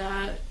people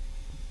that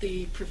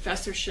the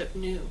professorship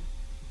knew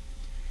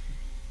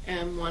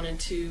and wanted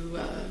to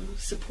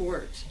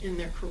support in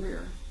their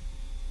career.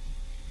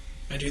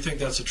 And do you think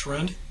that's a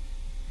trend?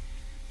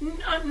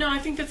 No, I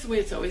think that's the way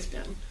it's always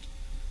been.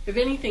 If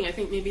anything, I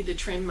think maybe the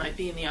trend might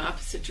be in the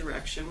opposite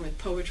direction, with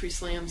poetry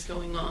slams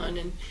going on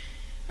and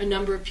a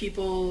number of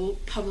people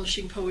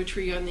publishing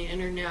poetry on the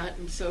internet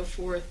and so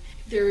forth.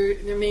 There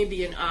may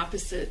be an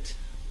opposite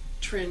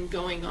trend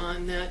going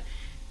on, that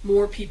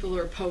more people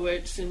are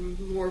poets and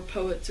more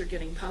poets are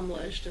getting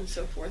published and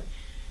so forth.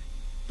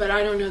 But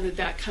I don't know that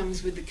that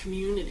comes with the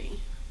community,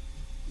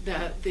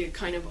 that the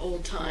kind of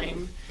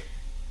old-time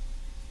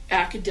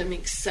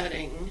academic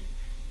setting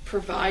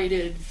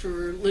provided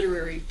for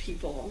literary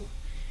people,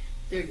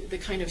 the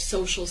kind of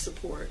social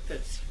support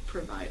that's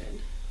provided.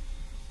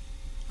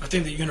 I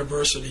think that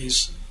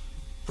universities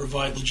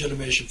provide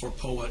legitimation for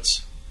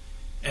poets,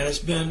 and it's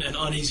been an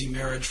uneasy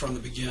marriage from the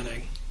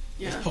beginning,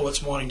 with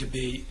poets wanting to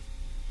be,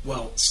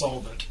 well,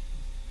 solvent,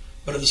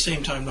 but at the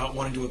same time not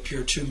wanting to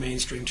appear too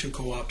mainstream, too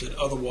co-opted,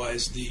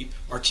 otherwise the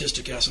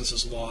artistic essence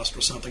is lost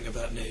or something of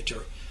that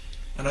nature.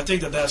 And I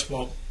think that that's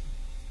what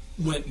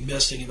went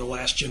missing in the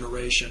last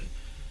generation.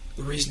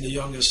 The reason the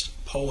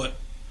youngest poet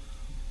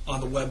on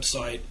the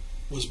website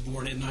was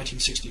born in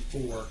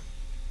 1964,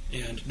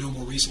 and no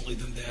more recently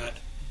than that,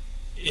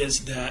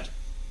 is that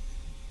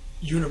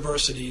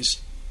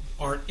universities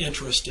aren't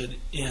interested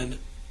in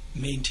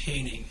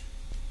maintaining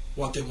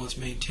what they once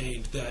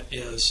maintained, that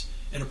is,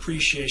 an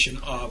appreciation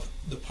of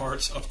the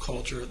parts of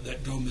culture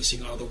that go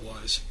missing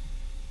otherwise.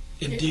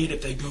 Indeed,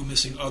 if they go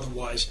missing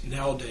otherwise,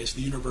 nowadays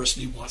the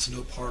university wants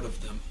no part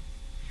of them.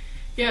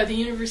 Yeah, the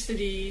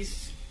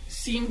universities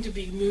seem to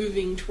be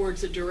moving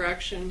towards a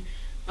direction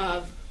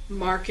of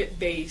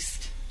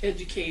market-based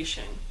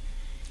education.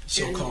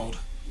 So-called.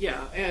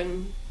 Yeah,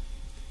 and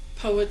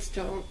poets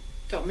don't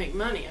make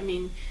money. I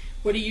mean,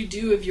 what do you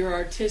do if you're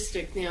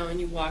artistic now and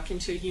you walk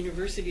into a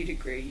university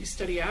degree? You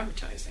study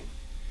advertising.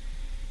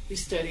 You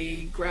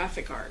study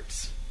graphic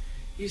arts.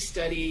 you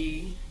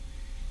study,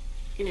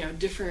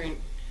 different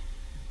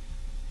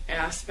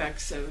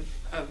aspects of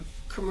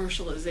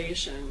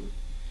commercialization.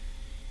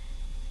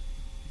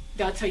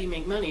 That's how you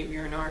make money if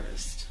you're an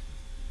artist.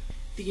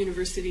 The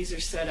universities are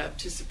set up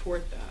to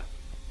support that.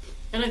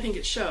 And I think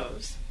it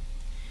shows.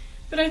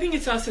 But I think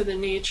it's also the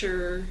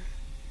nature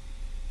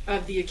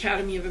of the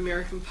Academy of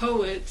American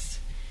Poets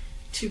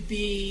to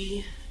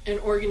be an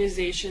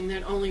organization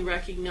that only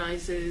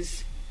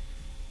recognizes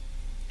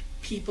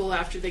people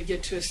after they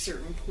get to a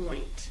certain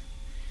point.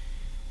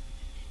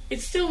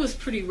 It still was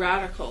pretty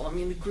radical. I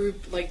mean, the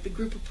group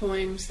of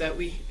poems that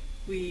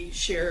we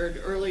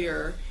shared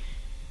earlier,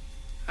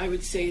 I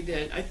would say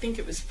that I think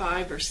it was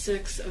 5 or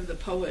 6 of the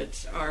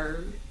poets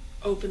are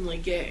openly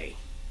gay.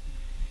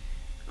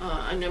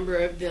 A number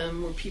of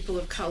them were people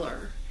of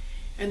color.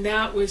 And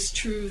that was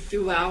true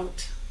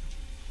throughout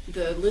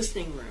the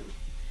listening room.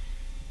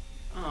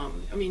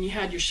 You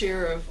had your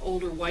share of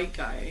older white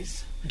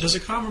guys. Does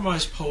it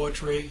compromise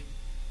poetry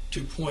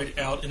to point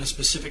out in a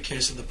specific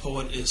case that the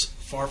poet is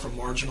far from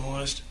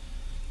marginalized?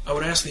 I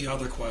would ask the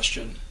other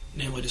question,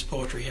 namely, does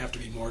poetry have to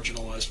be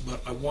marginalized?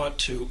 But I want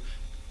to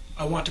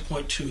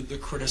point to the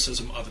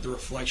criticism of it, the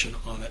reflection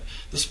on it.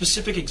 The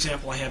specific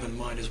example I have in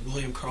mind is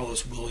William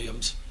Carlos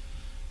Williams,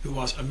 who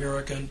was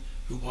American,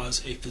 who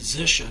was a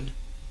physician,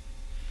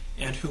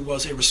 and who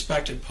was a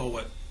respected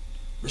poet,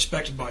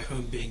 respected by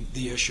whom being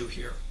the issue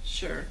here.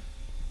 Sure.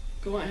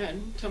 Go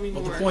ahead. Tell me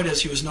more. Well, the point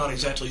is he was not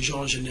exactly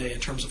Jean Genet in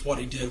terms of what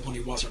he did when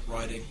he wasn't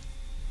writing.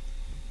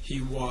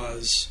 He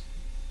was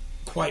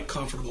quite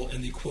comfortable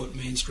in the, quote,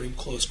 mainstream,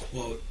 close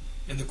quote,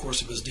 in the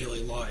course of his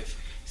daily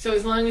life. So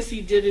as long as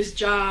he did his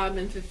job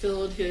and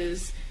fulfilled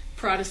his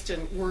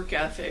Protestant work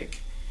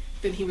ethic,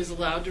 then he was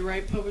allowed to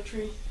write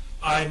poetry?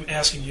 I'm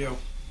asking you.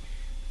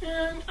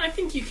 I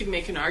think you could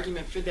make an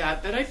argument for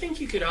that, but I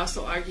think you could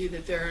also argue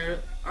that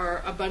there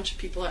are a bunch of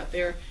people out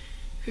there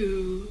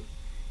who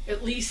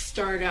at least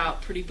start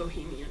out pretty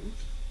bohemian,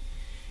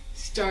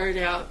 start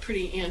out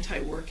pretty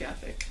anti-work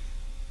ethic,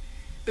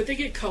 but they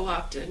get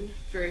co-opted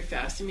very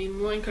fast. I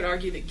mean, one could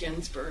argue that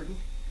Ginsberg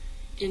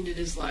ended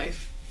his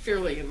life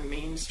fairly in the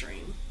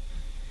mainstream.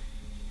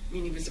 I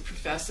mean, he was a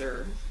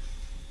professor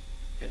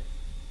at,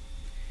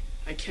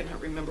 I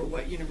cannot remember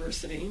what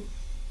university.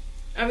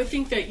 I would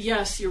think that,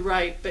 yes, you're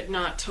right, but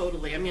not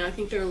totally. I mean, I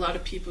think there are a lot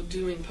of people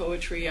doing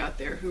poetry out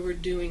there who are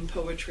doing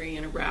poetry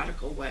in a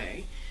radical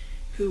way,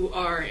 who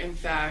are, in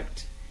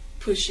fact,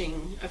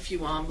 pushing a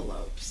few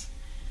envelopes.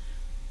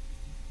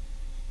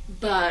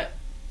 But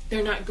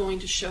they're not going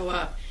to show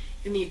up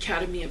in the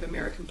Academy of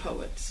American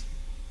Poets.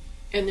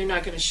 And they're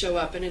not going to show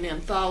up in an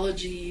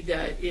anthology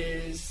that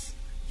is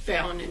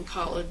found in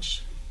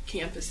college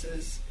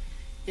campuses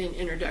in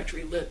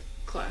introductory lit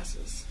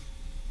classes,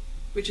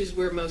 which is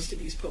where most of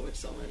these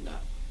poets will end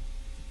up.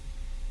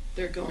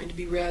 They're going to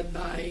be read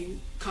by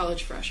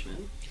college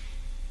freshmen.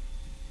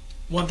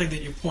 One thing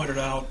that you pointed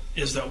out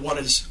is that what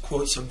is,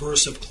 quote,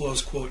 subversive,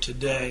 close quote,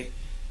 today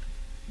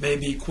may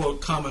be,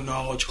 quote, common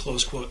knowledge,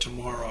 close quote,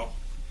 tomorrow.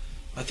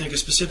 I think a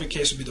specific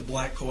case would be the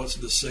black poets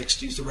of the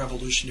 60s, the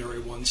revolutionary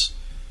ones,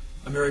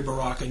 Amiri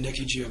Baraka,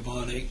 Nikki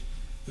Giovanni,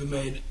 who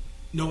made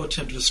no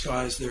attempt to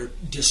disguise their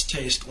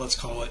distaste, let's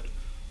call it,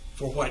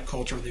 for white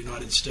culture in the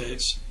United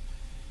States.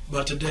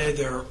 But today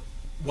they're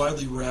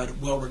widely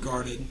read,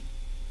 well-regarded,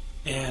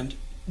 and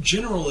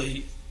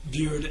generally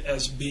viewed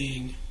as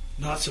being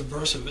not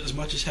subversive as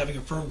much as having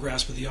a firm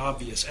grasp of the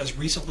obvious. As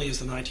recently as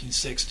the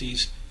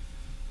 1960s,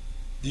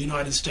 the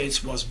United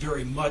States was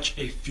very much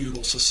a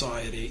feudal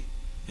society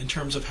in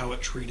terms of how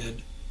it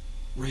treated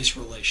race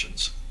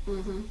relations.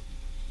 Mm-hmm.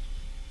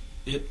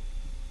 It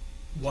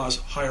was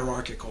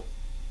hierarchical,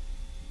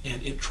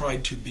 and it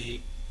tried to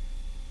be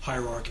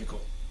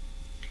hierarchical.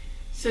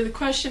 So the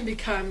question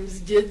becomes,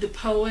 did the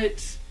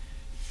poets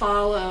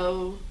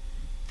follow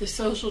the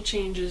social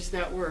changes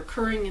that were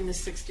occurring in the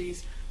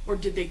 60s, or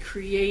did they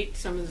create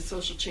some of the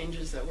social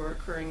changes that were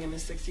occurring in the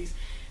 60s?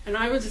 And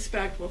I would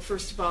suspect, well,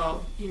 first of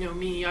all,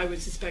 me, I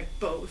would suspect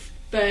both.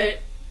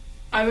 But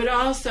I would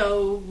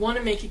also want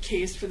to make a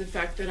case for the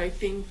fact that I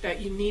think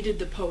that you needed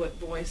the poet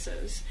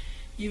voices.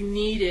 You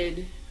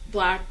needed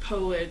black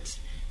poets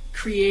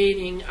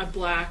creating a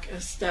black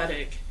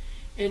aesthetic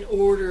in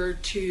order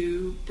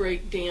to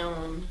break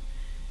down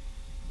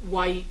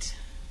white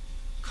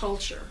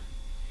culture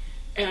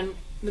and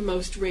the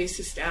most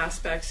racist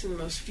aspects and the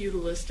most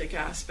feudalistic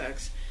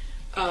aspects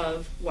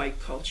of white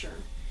culture.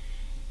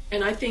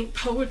 And I think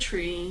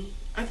poetry,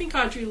 I think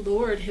Audre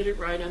Lorde hit it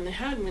right on the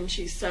head when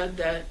she said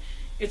that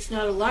it's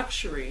not a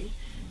luxury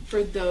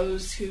for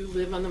those who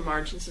live on the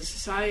margins of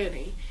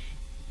society.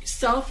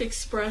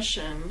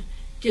 Self-expression,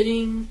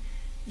 getting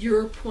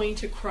your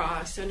point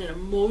across in an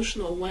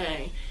emotional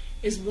way,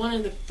 is one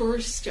of the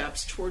first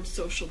steps towards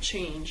social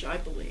change, I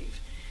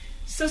believe.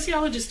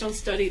 Sociologists don't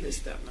study this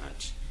that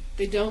much.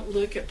 They don't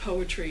look at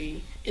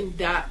poetry in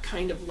that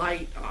kind of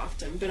light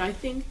often, but I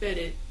think that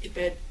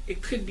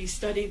it could be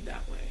studied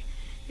that way.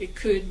 It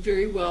could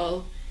very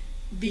well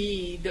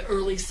be the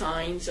early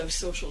signs of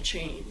social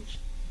change.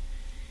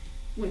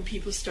 when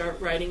people start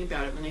writing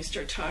about it, when they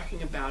start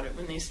talking about it,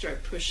 when they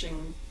start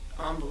pushing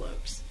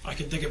envelopes. I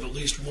can think of at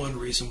least one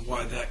reason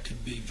why that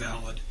could be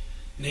valid,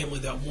 namely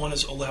that one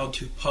is allowed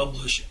to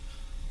publish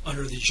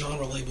under the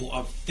genre label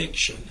of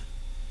fiction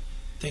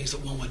things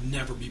that one would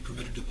never be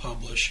permitted to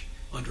publish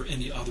under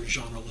any other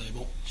genre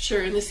label.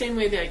 Sure, in the same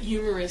way that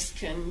humorists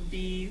can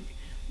be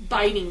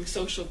biting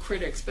social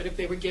critics, but if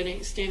they were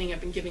standing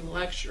up and giving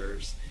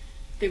lectures,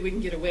 they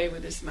wouldn't get away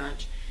with as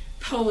much.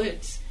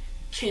 Poets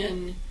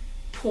can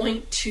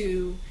point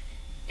to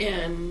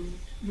and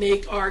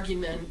make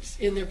arguments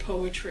in their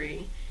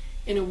poetry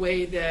in a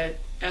way that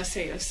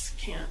essayists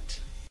can't.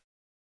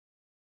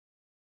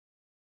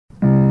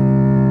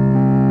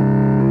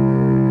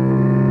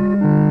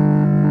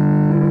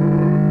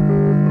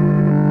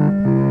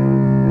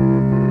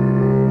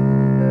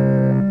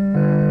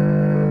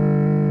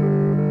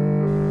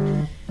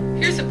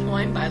 Here's a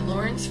poem by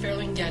Lawrence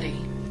Ferlinghetti,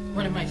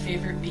 one of my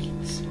favorite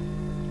beats.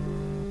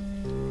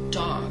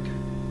 Dog.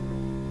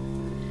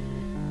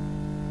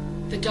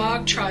 The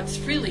dog trots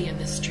freely in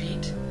the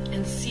street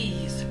and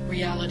sees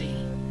reality,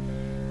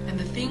 and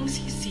the things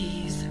he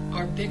sees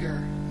are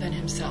bigger than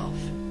himself,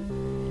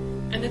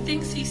 and the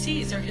things he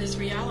sees are his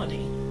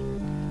reality.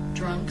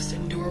 Drunks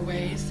in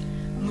doorways,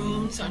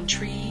 moons on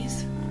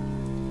trees.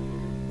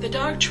 The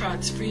dog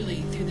trots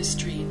freely through the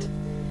street,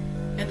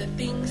 and the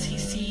things he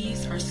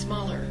sees are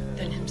smaller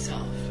than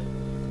himself.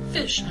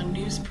 Fish on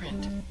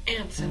newsprint,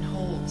 ants in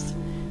holes,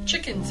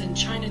 chickens in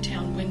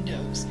Chinatown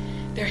windows,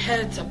 their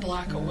heads a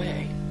block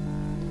away.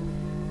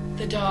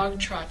 The dog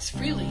trots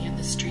freely in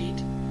the street,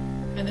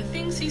 and the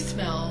things he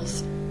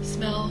smells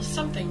smell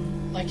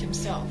something like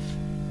himself.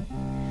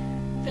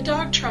 The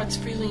dog trots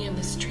freely in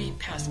the street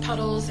past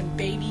puddles and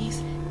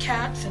babies,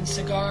 cats and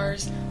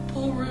cigars,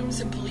 pool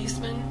rooms and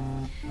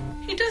policemen.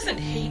 He doesn't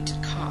hate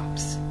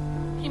cops.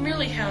 He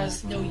merely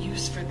has no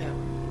use for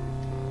them.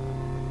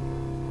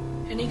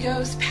 And he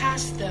goes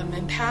past them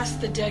and past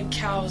the dead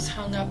cows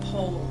hung up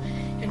whole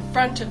in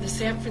front of the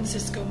San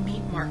Francisco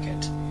meat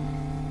market.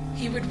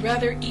 He would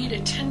rather eat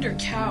a tender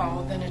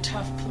cow than a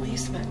tough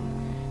policeman,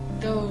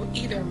 though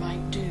either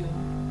might do.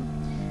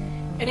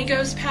 And he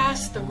goes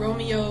past the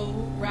Romeo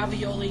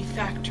Ravioli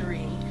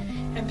factory,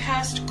 and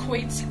past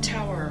Coit's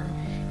Tower,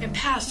 and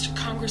past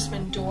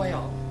Congressman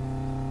Doyle.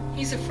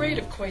 He's afraid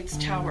of Coit's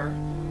Tower,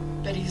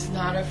 but he's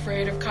not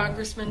afraid of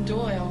Congressman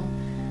Doyle,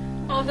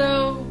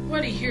 although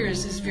what he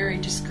hears is very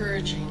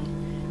discouraging,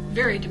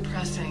 very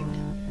depressing,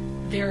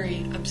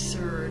 very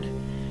absurd,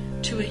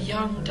 to a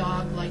young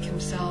dog like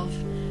himself,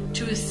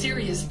 to a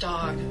serious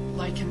dog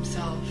like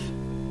himself.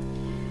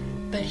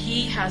 But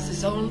he has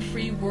his own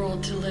free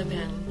world to live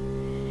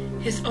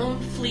in, his own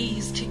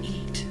fleas to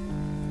eat.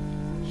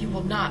 He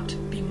will not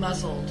be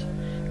muzzled.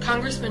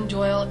 Congressman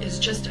Doyle is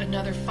just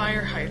another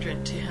fire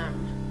hydrant to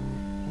him.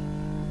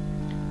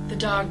 The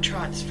dog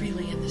trots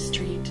freely in the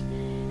street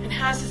and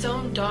has his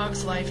own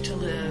dog's life to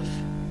live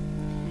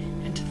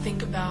and to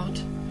think about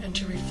and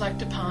to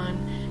reflect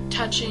upon,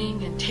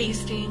 touching and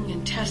tasting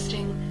and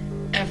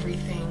testing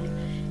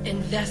everything,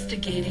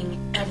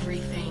 investigating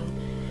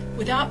everything,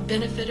 without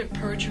benefit of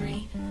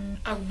perjury,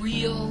 a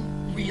real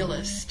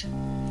realist,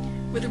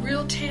 with a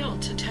real tale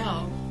to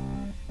tell,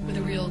 with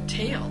a real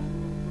tale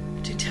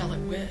to tell it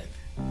with.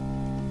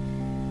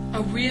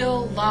 A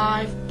real,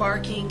 live,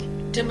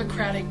 barking,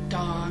 democratic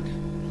dog,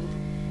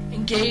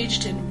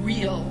 engaged in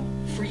real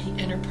free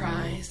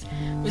enterprise,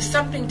 with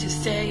something to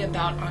say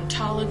about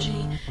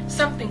ontology,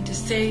 something to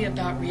say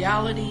about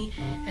reality,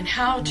 and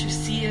how to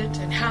see it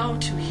and how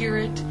to hear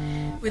it,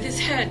 with his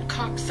head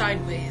cocked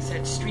sideways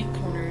at street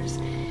corners,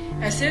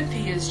 as if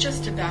he is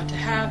just about to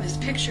have his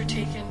picture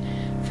taken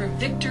for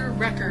Victor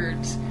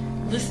Records,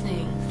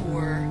 listening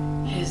for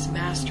his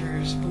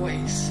master's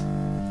voice,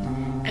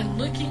 and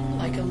looking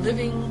like a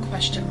living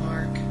question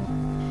mark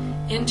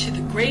into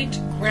the great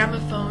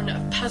gramophone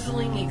of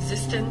puzzling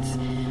existence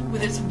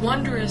with its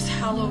wondrous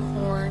hollow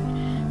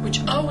horn,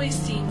 which always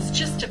seems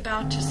just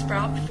about to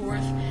sprout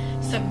forth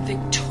some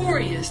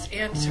victorious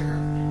answer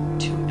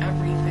to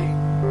everything.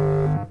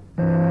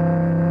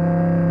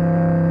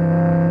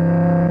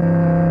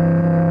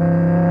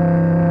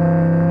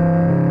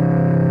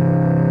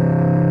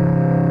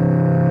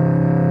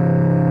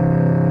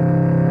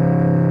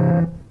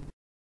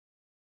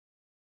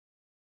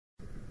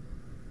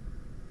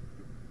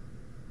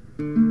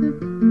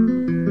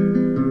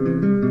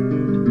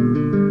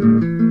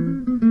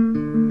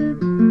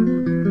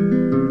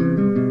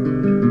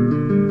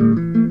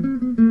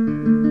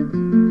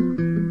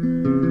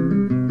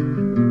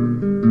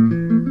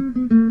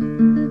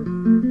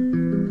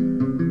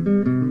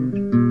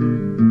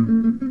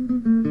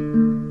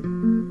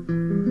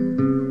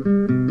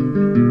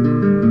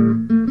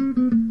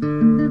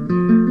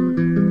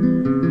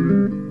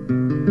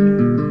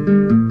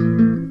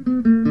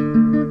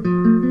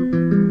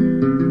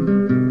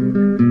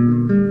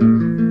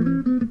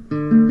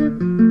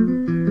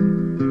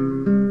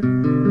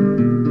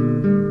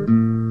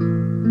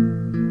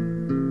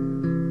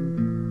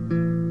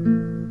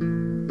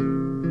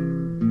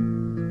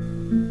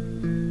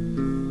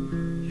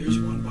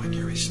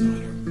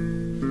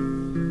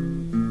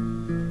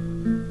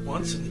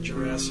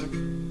 classic,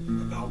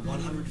 about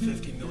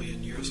 150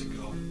 million years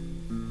ago,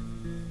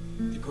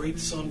 the great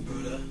Sun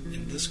Buddha,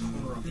 in this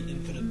corner of the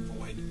infinite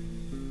void,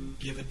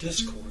 gave a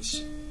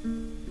discourse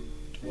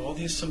to all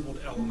the assembled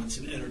elements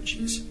and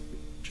energies,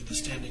 to the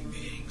standing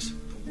beings,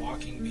 the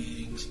walking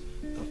beings,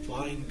 the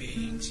flying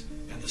beings,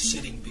 and the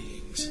sitting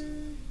beings,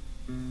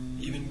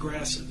 even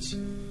grasses,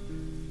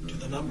 to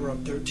the number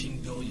of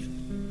 13 billion,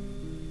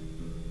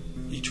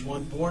 each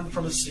one born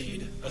from a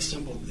seed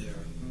assembled there.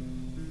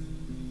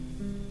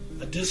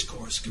 A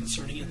discourse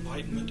concerning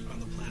enlightenment on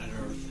the planet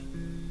Earth.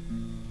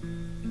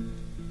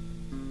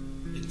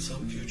 In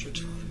some future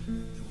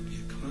time, there will be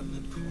a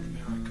continent called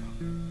America.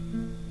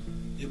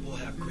 It will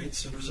have great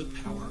centers of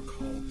power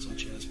called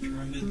such as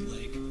Pyramid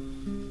Lake,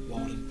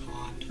 Walden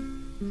Pond,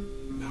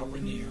 Mount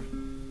Rainier,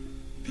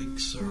 Big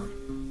Sur,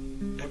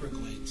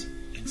 Everglades,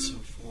 and so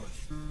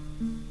forth.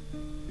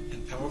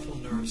 And powerful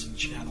nerves and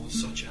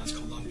channels such as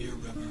Columbia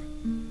River,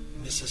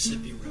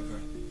 Mississippi River,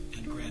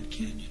 and Grand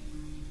Canyon.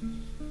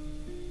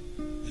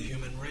 The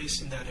human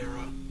race in that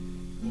era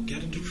will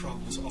get into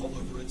troubles all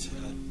over its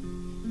head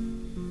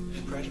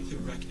and practically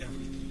wreck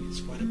everything in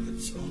spite of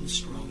its own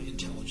strong,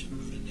 intelligent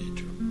Buddha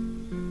nature.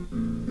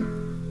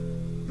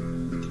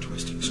 The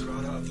twisting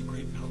strata of the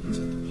great mountains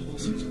and the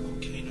pulsings of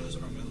volcanoes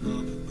are my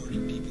love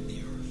burning deep in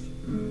the earth.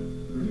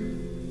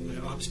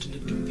 My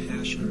obstinate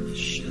compassion is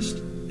schist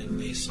and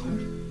basalt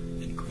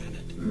and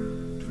granite,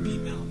 to be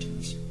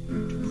mountains,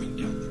 to bring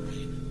down the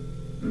rain.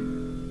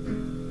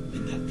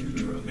 In that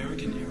future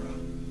American era,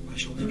 I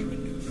shall enter a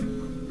new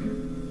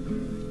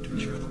form, to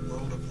cure the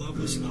world of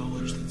loveless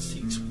knowledge that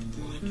seeks with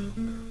blind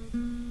hunger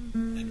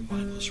and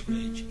mindless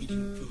rage,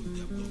 eating food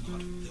that will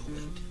not fill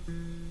it.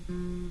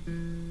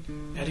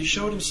 And he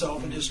showed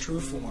himself in his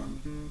true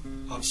form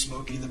of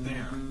Smokey the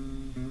Bear,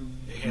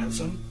 a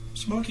handsome,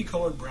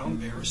 smoky-colored brown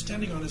bear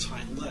standing on his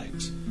hind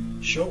legs,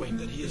 showing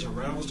that he is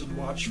aroused and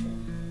watchful.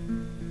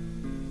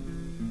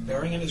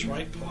 Bearing in his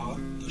right paw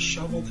the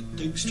shovel that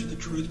digs to the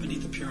truth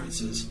beneath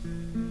appearances,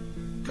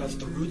 cuts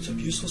the roots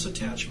of useless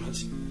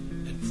attachments,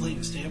 and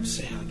flings damp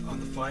sand on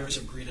the fires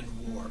of greed and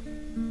war.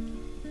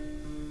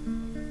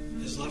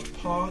 His left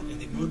paw in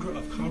the mudra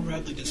of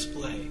comradely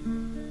display,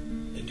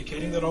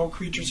 indicating that all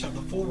creatures have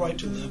the full right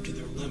to live to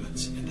their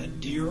limits, and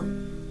that deer,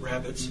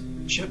 rabbits,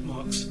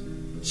 chipmunks,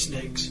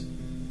 snakes,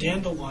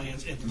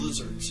 dandelions, and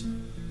lizards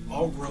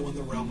all grow in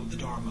the realm of the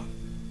Dharma.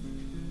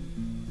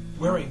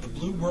 Wearing the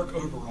blue work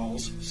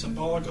overalls,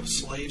 symbolic of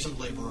slaves and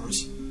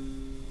laborers,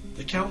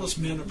 the countless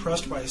men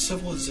oppressed by a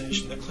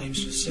civilization that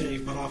claims to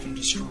save but often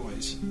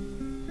destroys.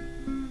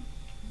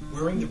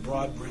 Wearing the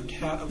broad-brimmed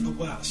hat of the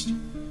West,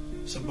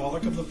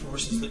 symbolic of the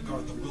forces that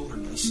guard the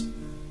wilderness,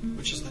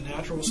 which is the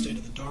natural state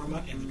of the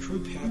Dharma and the true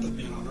path of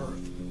man on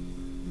earth.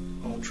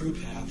 All true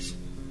paths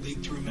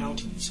lead through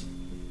mountains.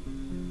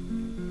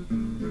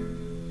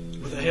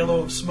 With a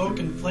halo of smoke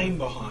and flame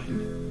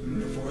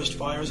behind, the forest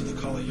fires of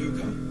the Kali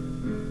Yuga,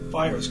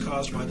 fires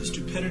caused by the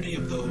stupidity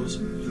of those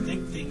who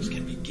think things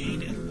can be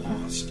gained and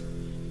lost,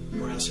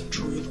 whereas in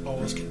truth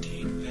all is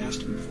contained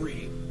vast and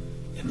free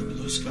in the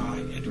blue sky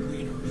and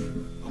green earth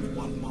of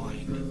one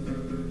mind.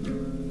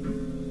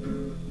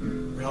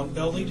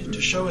 Round-bellied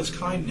to show his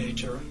kind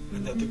nature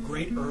and that the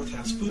great earth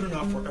has food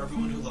enough for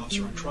everyone who loves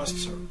her and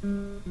trusts her.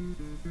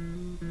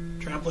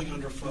 Trampling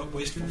underfoot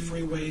wasteful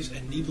freeways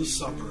and needless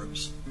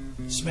suburbs,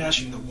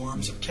 smashing the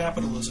worms of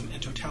capitalism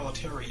and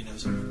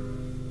totalitarianism.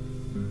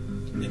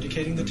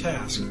 Indicating the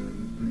task,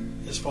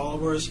 his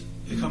followers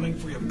becoming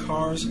free of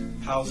cars,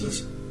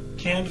 houses,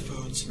 canned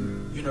foods,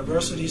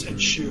 universities,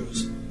 and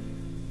shoes,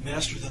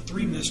 master the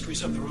three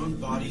mysteries of their own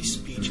body,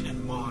 speech,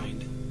 and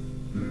mind,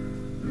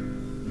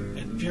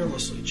 and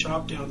fearlessly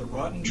chop down the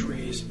rotten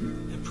trees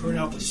and prune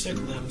out the sick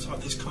limbs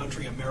of this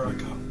country,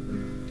 America,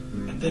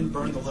 and then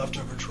burn the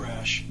leftover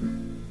trash.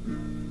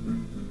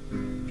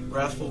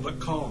 Wrathful but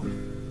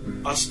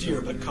calm,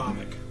 austere but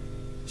comic,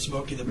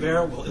 Smokey the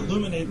Bear will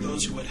illuminate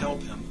those who would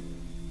help him,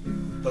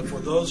 but for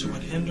those who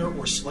would hinder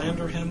or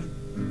slander him,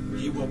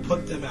 he will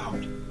put them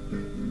out.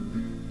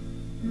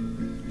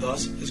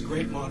 Thus, his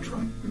great mantra,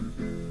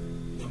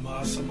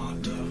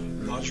 Namasamanta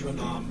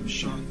Vajranam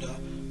Shanda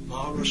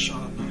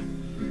Maharashana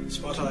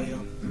Svataya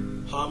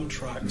Ham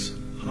Trax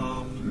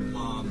Ham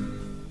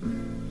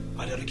Mam.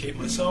 I dedicate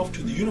myself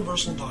to the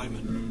universal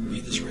diamond,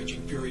 be this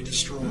raging fury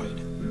destroyed.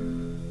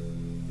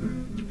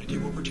 And he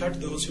will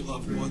protect those who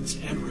love woods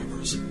and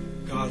rivers,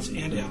 gods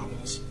and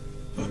animals,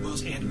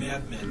 hobos and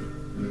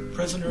madmen,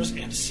 prisoners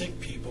and sick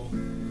people,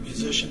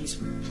 musicians,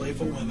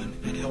 playful women,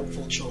 and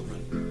helpful children.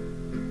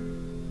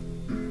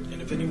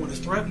 And if anyone is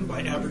threatened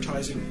by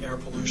advertising, air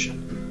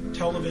pollution,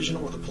 television,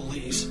 or the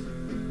police,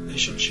 they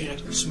should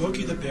chant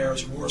Smokey the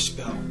Bear's war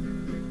spell.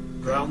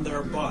 Drown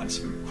their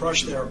butts,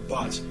 crush their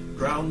butts,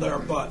 drown their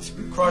butts,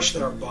 crush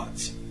their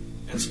butts.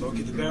 And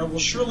Smokey the Bear will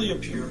surely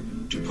appear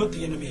to put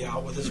the enemy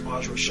out with his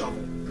Vajra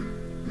shovel.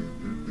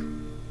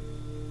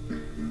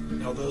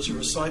 Now those who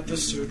recite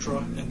this sutra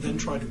and then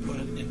try to put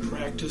it in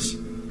practice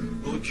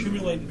will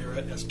accumulate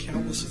merit as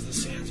countless as the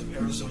sands of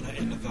Arizona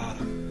and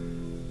Nevada.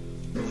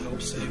 Will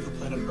help save the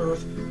planet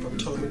Earth from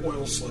total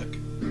oil slick.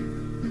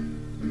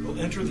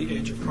 enter the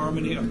age of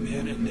harmony of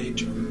man and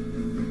nature.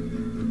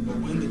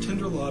 We'll win the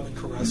tender love and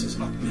caresses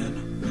of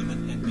men,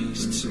 women, and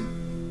beasts.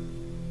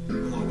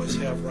 We'll always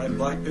have ripe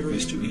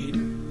blackberries to eat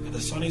and a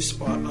sunny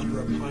spot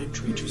under a pine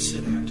tree to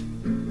sit at.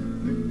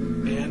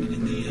 And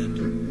in the end,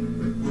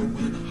 we'll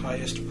win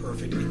highest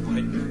perfect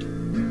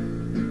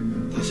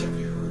enlightenment. Thus have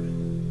we heard.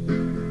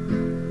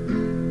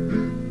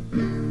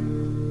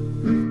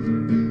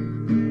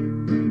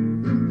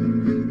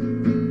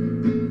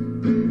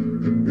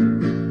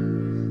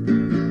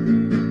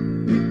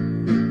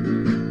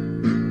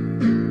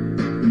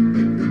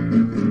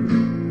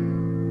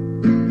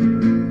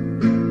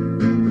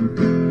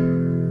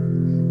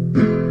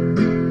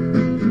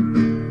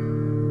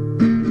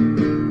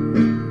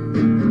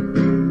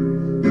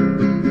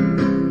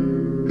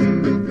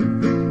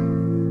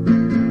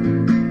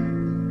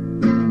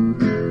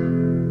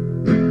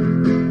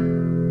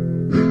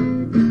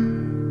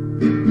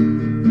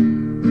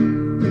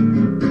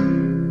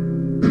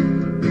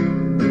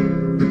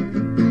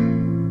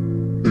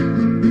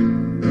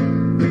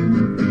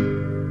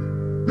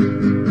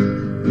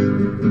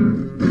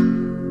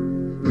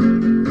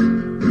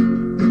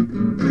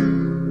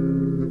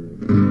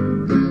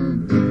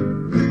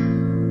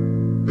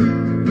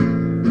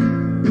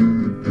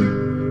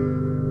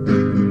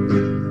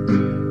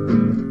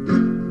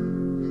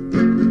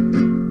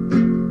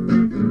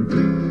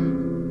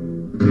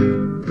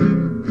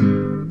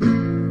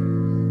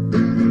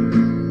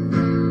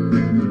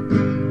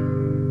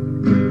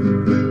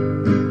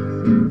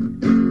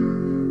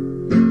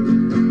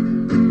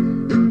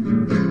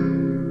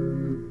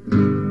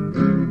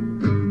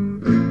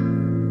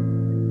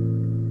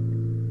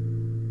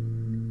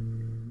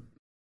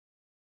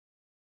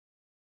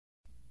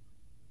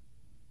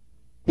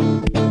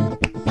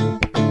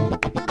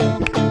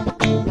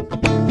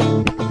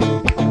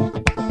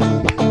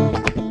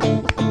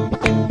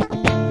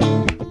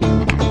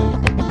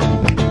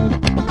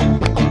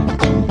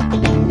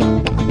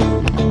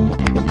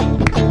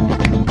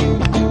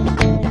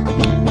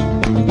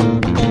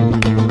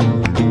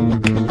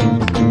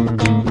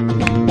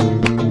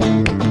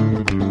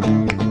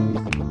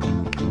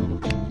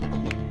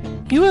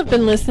 You have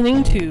been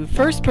listening to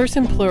First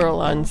Person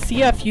Plural on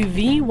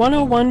CFUV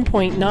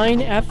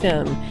 101.9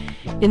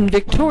 FM in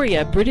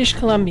Victoria, British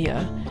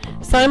Columbia,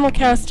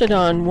 simulcasted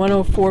on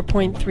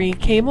 104.3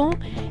 cable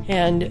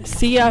and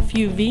cfuv.uvic.ca.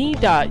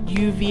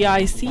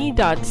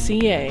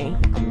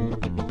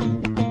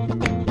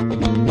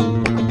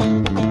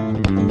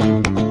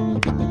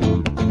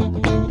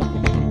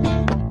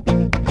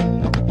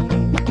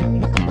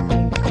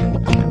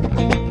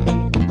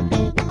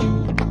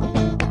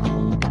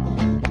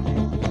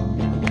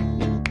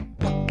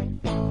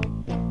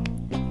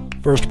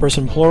 First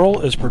Person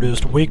Plural is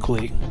produced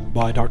weekly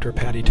by Dr.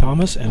 Patty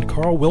Thomas and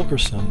Carl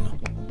Wilkerson.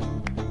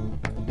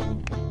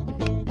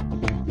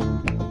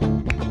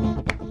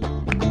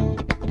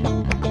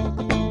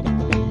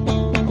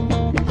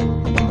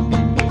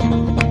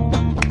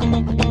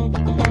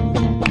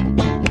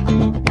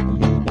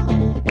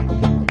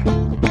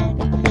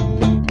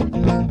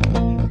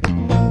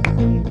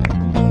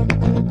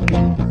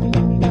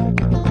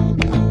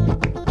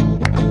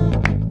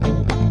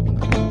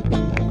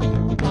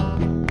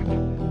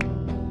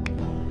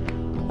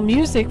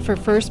 Music for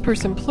First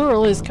Person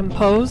Plural is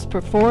composed,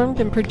 performed,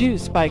 and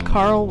produced by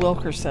Carl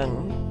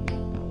Wilkerson.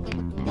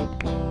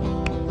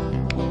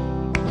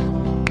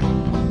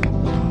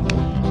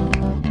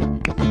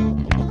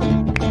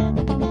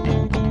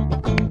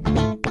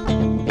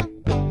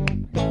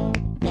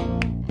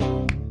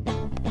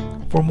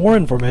 For more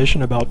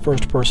information about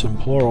First Person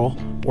Plural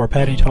or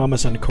Patty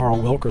Thomas and Carl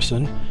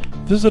Wilkerson,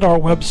 visit our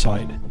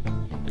website,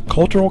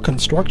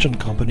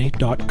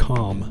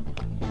 culturalconstructioncompany.com.